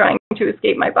uterus is trying to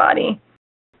escape my body.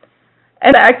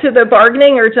 And back to the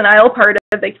bargaining or denial part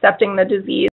of accepting the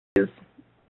disease.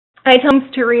 I tell them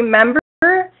to remember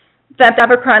that they have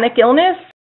a chronic illness,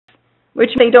 which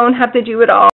they don't have to do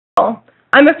at all.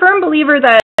 I'm a firm believer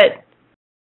that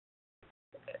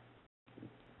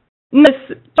this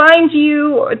finds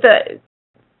you,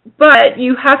 but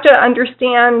you have to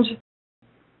understand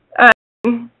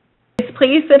its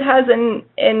place it has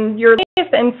in your life,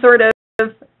 and sort of,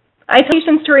 I tell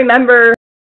patients to remember,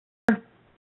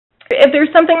 if there's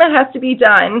something that has to be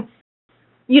done,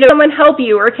 someone help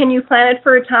you, or can you plan it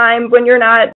for a time when you're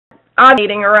not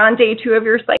ovulating or on day 2 of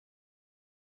your cycle?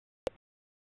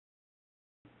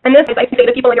 And this is, I say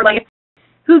to people in your life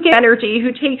who give energy,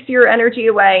 who takes your energy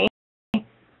away.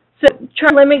 So try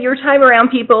to limit your time around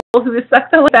people who suck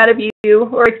the life out of you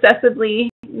or excessively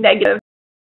negative.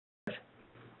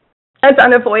 That's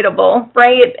unavoidable,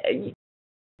 right?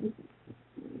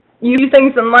 You do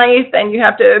things in life, and you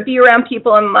have to be around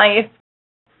people in life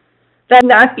that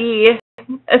not be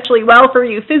especially well for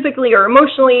you physically or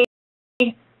emotionally,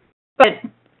 but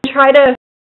try to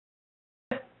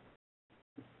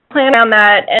plan on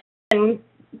that and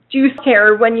do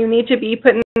care when you need to be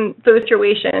put in those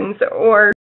situations.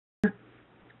 Or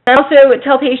I also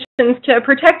tell patients to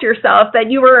protect yourself, that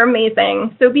you are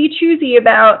amazing. So be choosy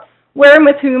about where and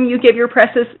with whom you give your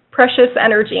precious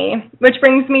energy, which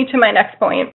brings me to my next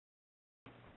point.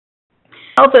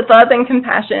 Help with love and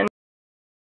compassion.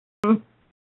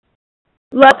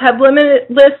 Have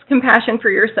limitless compassion for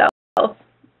yourself.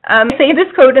 I say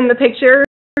this quote in the picture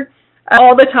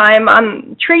all the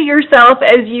time, treat yourself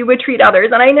as you would treat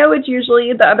others. And I know it's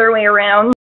usually the other way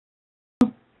around.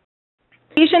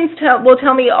 Patients will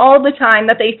tell me all the time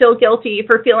that they feel guilty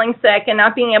for feeling sick and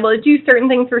not being able to do certain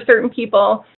things for certain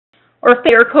people, or if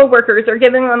their coworkers are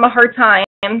giving them a hard time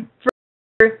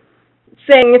for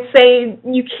say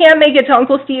you can't make it to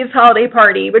Uncle Steve's holiday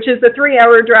party, which is a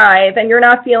 3-hour drive, and you're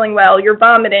not feeling well, you're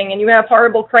vomiting, and you have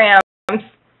horrible cramps.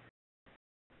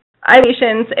 I have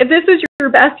patients, if this was your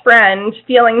best friend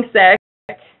feeling sick,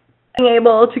 being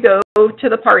able to go to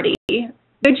the party,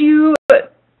 would you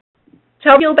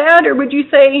feel bad, or would you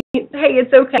say, hey,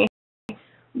 it's okay?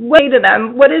 What say to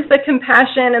them? What is the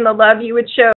compassion and the love you would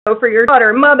show for your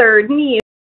daughter, mother, niece,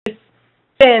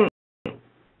 and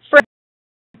friend?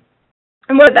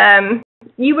 And what them?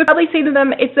 You would probably say to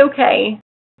them, it's okay.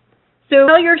 So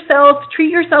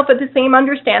treat yourself with the same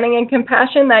understanding and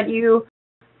compassion that you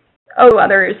owe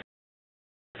others.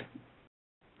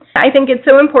 I think it's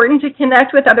so important to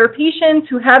connect with other patients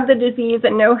who have the disease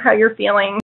and know how you're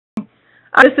feeling.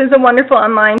 This is a wonderful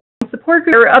online support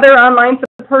group. There are other online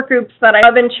support groups that I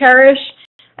love and cherish,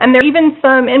 and there are even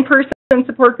some in-person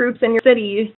support groups in your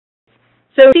cities.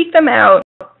 So seek them out,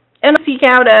 and seek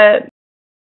out about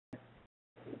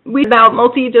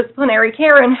multidisciplinary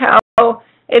care and how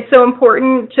it's so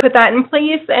important to put that in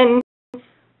place, and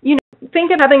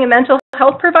think of having a mental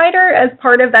health provider as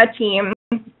part of that team,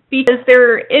 because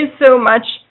there is so much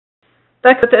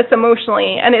that goes with this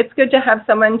emotionally, and it's good to have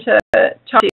someone to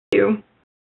talk to.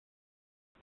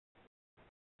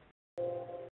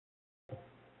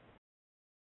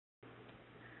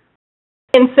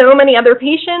 And so many other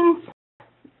patients,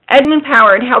 and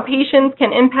empowered how patients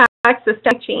can impact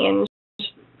systemic change.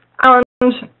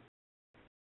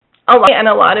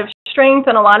 A lot of strength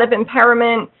and a lot of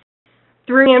empowerment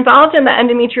through being involved in the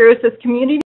endometriosis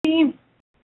community.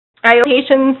 I want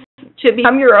patients to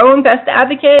become your own best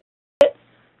advocate.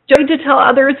 Joy to tell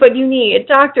others what you need.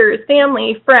 Doctors,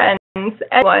 family, friends,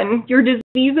 everyone. Your disease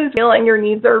is real and your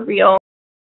needs are real.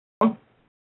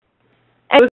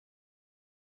 And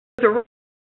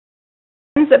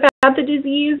about the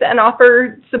disease and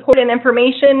offer support and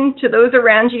information to those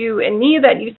around you in need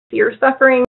that you see are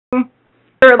suffering.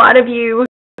 There are a lot of you,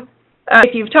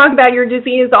 if you've talked about your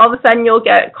disease, all of a sudden you'll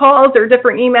get calls or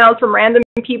different emails from random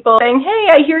people saying, hey,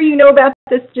 I hear you know about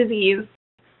this disease.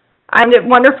 And it's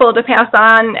wonderful to pass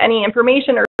on any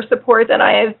information or support that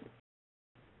I have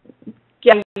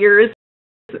gathered years.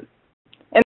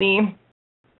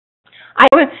 I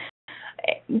would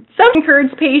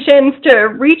encourage patients to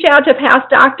reach out to past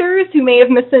doctors who may have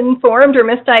misinformed or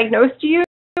misdiagnosed you.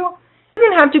 It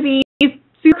doesn't have to be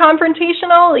super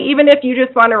confrontational, even if you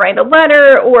just want to write a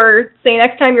letter or say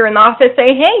next time you're in the office, say,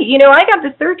 hey, I got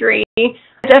this surgery. I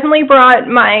definitely brought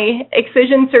my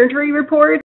excision surgery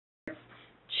report to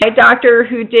my doctor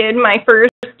who did my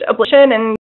first ablation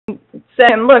and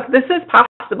said, look, this is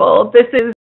possible. This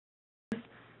is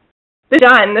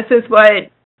done. This is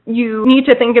what you need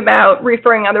to think about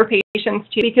referring other patients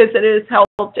to, because it has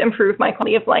helped improve my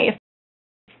quality of life.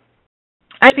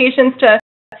 I have patients to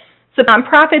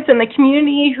nonprofits in the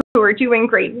community who are doing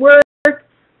great work.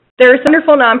 There are some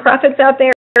wonderful nonprofits out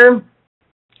there, and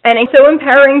it's so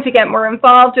empowering to get more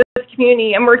involved with the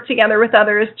community and work together with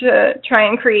others to try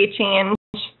and create change.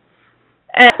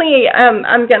 And lastly,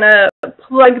 I'm going to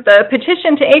plug the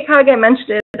petition to ACOG. I mentioned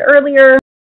it earlier.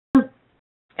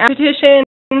 A petition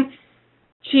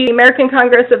to the American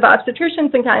Congress of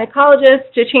Obstetricians and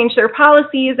Gynecologists to change their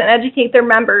policies and educate their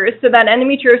members so that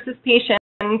endometriosis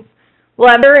patients will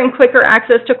have better and quicker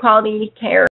access to quality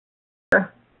care.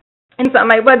 And it's on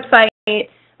my website.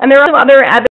 And there are also other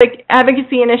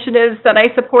advocacy initiatives that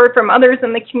I support from others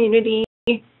in the community.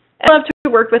 And I love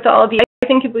to work with all of you. I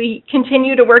think if we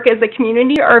continue to work as a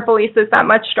community, our voice is that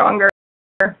much stronger.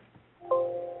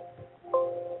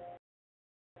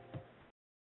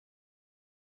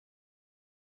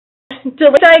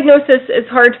 Delayed diagnosis is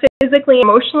hard physically and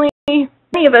emotionally.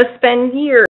 Many of us spend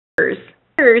years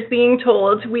being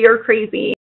told we are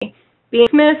crazy, being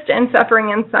dismissed and suffering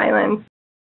in silence.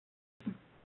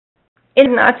 It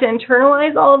is not to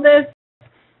internalize all of this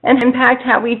and impact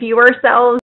how we view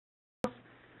ourselves. I'm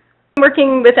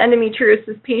working with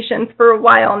endometriosis patients for a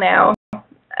while now.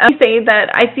 I say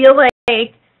that I feel like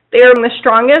they are the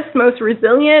strongest, most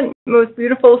resilient, most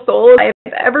beautiful souls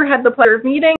I've ever had the pleasure of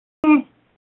meeting.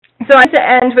 So I like to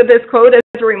end with this quote as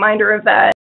a reminder of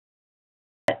that.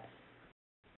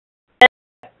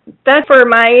 That's for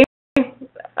my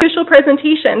official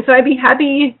presentation, so I'd be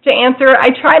happy to answer. I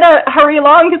try to hurry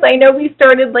along because I know we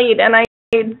started late, and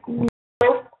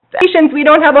patients, we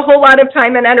don't have a whole lot of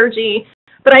time and energy,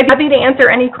 but I'd be happy to answer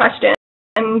any questions.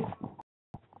 Thank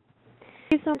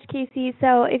you so much, Casey.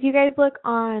 So if you guys look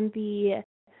on the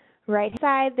right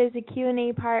side, there's a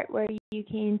Q&A part where you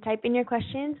can type in your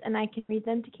questions, and I can read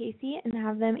them to Casey and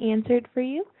have them answered for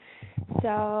you.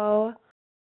 So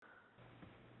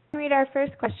read our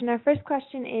first question. Our first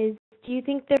question is, do you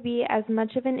think there'd be as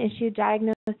much of an issue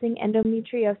diagnosing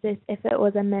endometriosis if it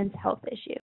was a men's health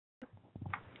issue?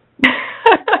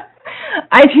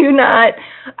 I do not.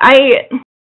 I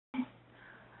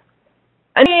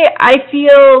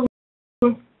feel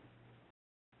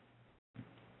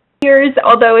years,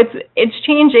 although it's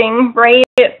changing, right?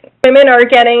 Women are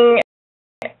getting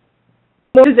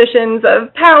more positions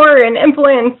of power and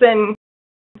influence and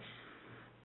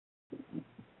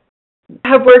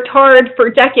have worked hard for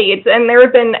decades, and there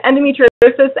have been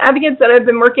endometriosis advocates that have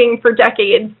been working for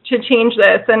decades to change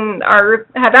this and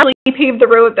have actually paved the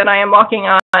road that I am walking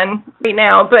on right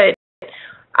now. But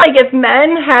like if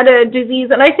men had a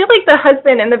disease, and I feel like the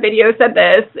husband in the video said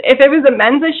this, if it was a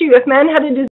men's issue, if men had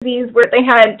a disease where they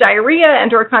had diarrhea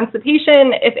and or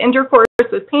constipation, if intercourse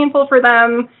was painful for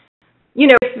them, you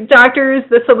know, if doctors,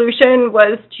 the solution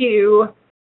was to,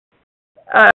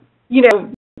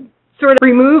 sort of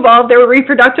remove all of their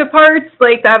reproductive parts,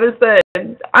 like that was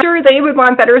I'm sure they would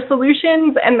want better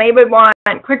solutions and they would want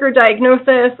quicker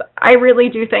diagnosis. I really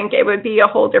do think it would be a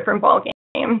whole different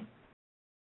ballgame.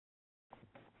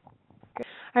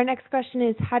 Our next question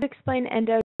is, how to explain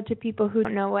endo to people who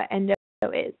don't know what endo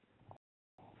is?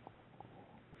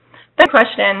 Good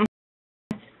question.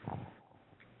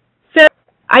 So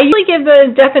I usually give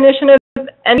the definition of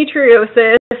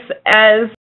endometriosis as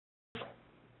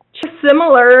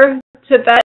similar to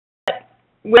that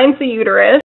when the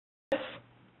uterus,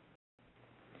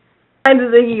 inside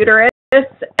of the uterus,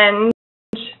 and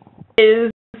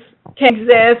can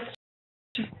exist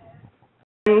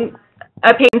in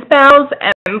a patient's bowels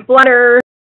and bladder,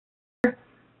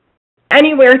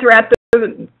 anywhere throughout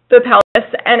the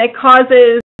pelvis, and it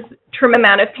causes tremendous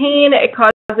amount of pain, it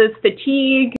causes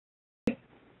fatigue,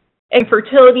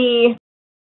 infertility,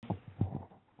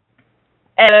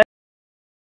 and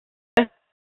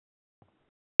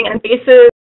invasive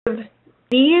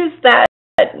disease that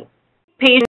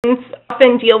patients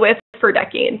often deal with for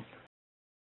decades.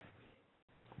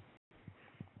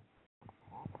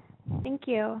 Thank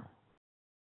you.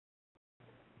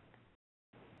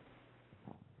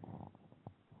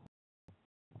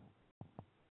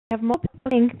 I have multiple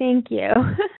things, thank you.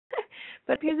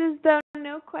 But because there's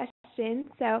no questions,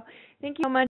 so thank you so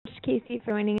much, Casey,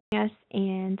 for joining us.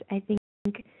 And I think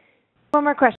one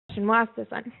more question. We'll ask this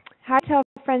one. How to tell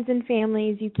friends and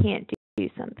families you can't do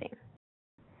something?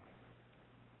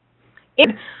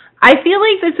 I feel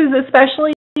like this is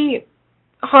especially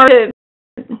hard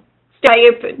to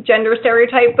gender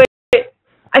stereotype, but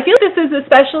I feel this is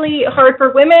especially hard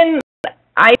for women.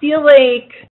 I feel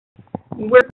like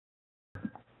we're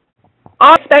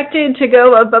all expected to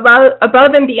go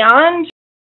above and beyond.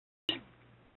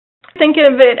 Think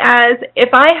of it as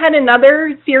if I had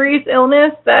another serious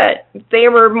illness that they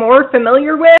were more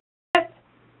familiar with,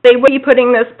 they would be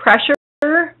putting this pressure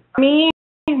on me.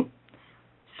 So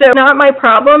it's not my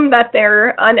problem that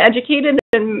they're uneducated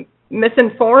and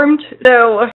misinformed.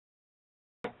 So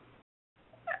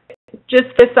just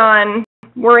focus on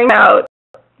worrying about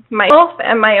myself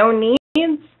and my own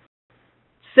needs.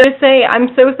 So say, I'm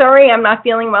so sorry, I'm not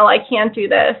feeling well, I can't do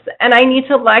this. And I need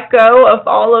to let go of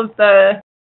all of the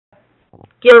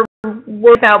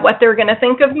worry about what they're going to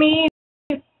think of me,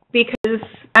 because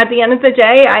at the end of the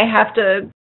day, I have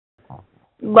to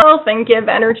love and give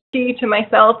energy to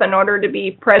myself in order to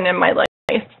be present in my life.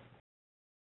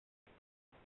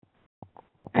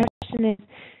 Our question is,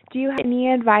 do you have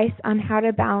any advice on how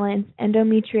to balance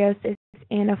endometriosis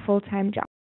and a full-time job?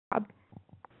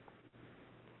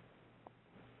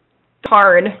 It's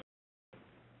hard.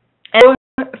 And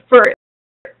for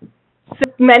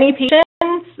many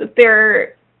patients,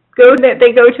 they go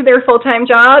to their full-time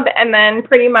job and then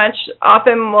pretty much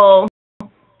often will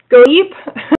go sleep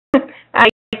at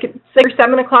like 6 or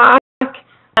 7 o'clock.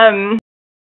 I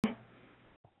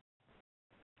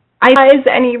utilize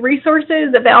any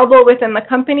resources available within the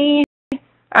company.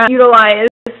 Utilize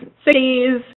sick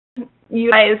days.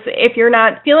 Utilize if you're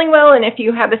not feeling well and if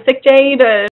you have a sick day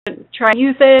to try to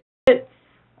use it.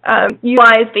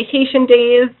 Utilize vacation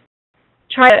days.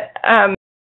 Try to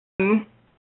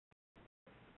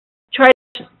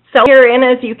self-care in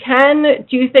as you can.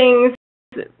 Do things.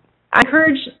 I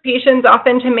encourage patients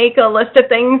often to make a list of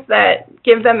things that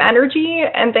give them energy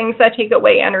and things that take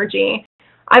away energy.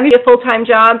 Obviously, a full-time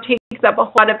job takes up a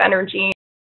lot of energy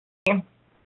and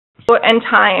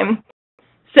time.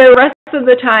 So the rest of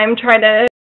the time, try to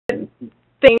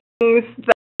things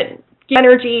that give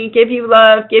energy, give you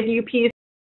love, give you peace,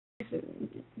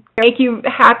 make you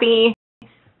happy.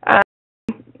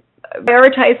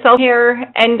 Prioritize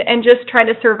self-care and just try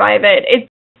to survive it.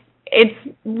 It's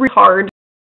really hard.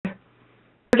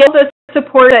 Get the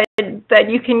support that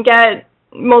you can get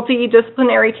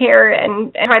multidisciplinary care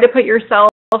and try to put yourself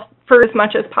first as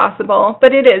much as possible.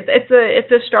 But it's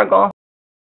a struggle.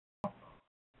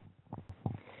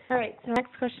 All right, so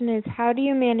next question is, how do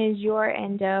you manage your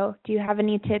endo? Do you have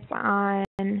any tips on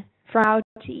from how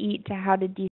to eat to how to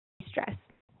de-stress?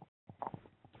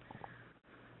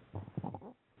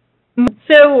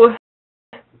 So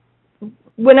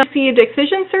when I received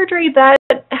excision surgery, that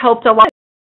helped a lot.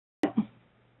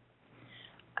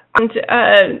 And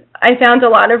I found a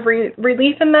lot of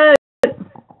relief in that. But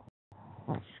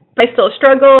I still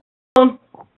struggle. I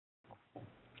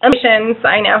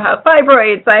now have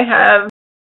fibroids. I have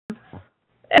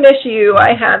an issue.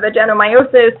 I have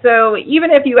adenomyosis. So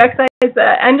even if you exercise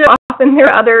the endo, often there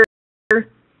are other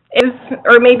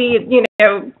or maybe,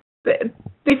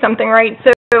 do something right.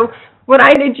 So what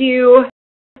I did do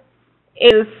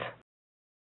is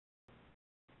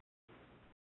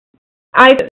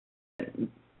I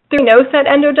do no set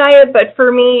endo diet, but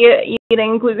for me,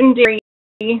 eating gluten, dairy,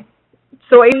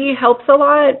 soy helps a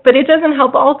lot. But it doesn't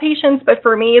help all patients. But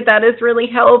for me, that has really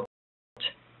helped.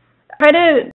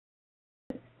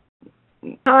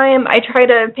 I try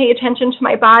to pay attention to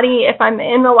my body. If I'm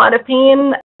in a lot of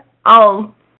pain,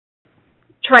 I'll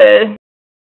try to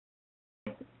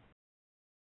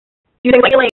do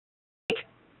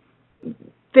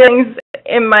things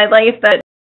in my life that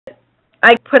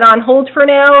I put on hold for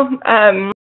now.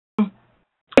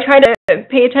 I try to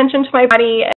pay attention to my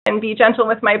body and be gentle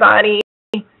with my body.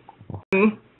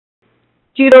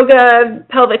 Yoga,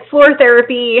 pelvic floor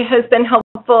therapy has been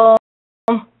helpful.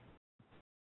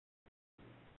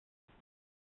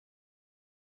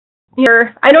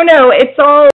 I don't know,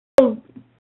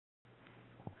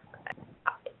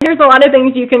 there's a lot of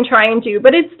things you can try and do,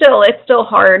 but it's still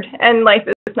hard, and life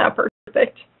is not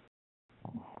perfect.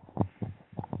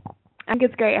 I think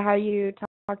it's great how you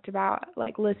talked about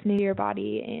listening to your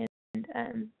body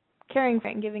and caring for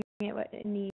it and giving it what it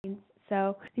needs.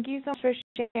 So thank you so much for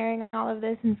sharing all of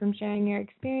this and from sharing your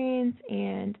experience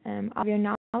and all of your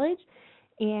knowledge.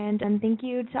 And thank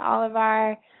you to all of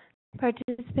our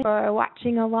participants for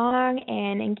watching along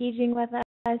and engaging with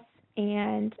us.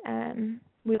 And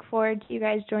we look forward to you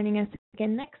guys joining us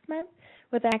again next month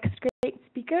with our next great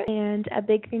speaker. And a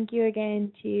big thank you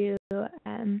again to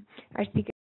our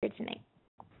speaker tonight.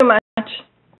 Thank you so much.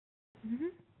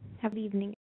 Have a good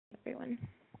evening, everyone.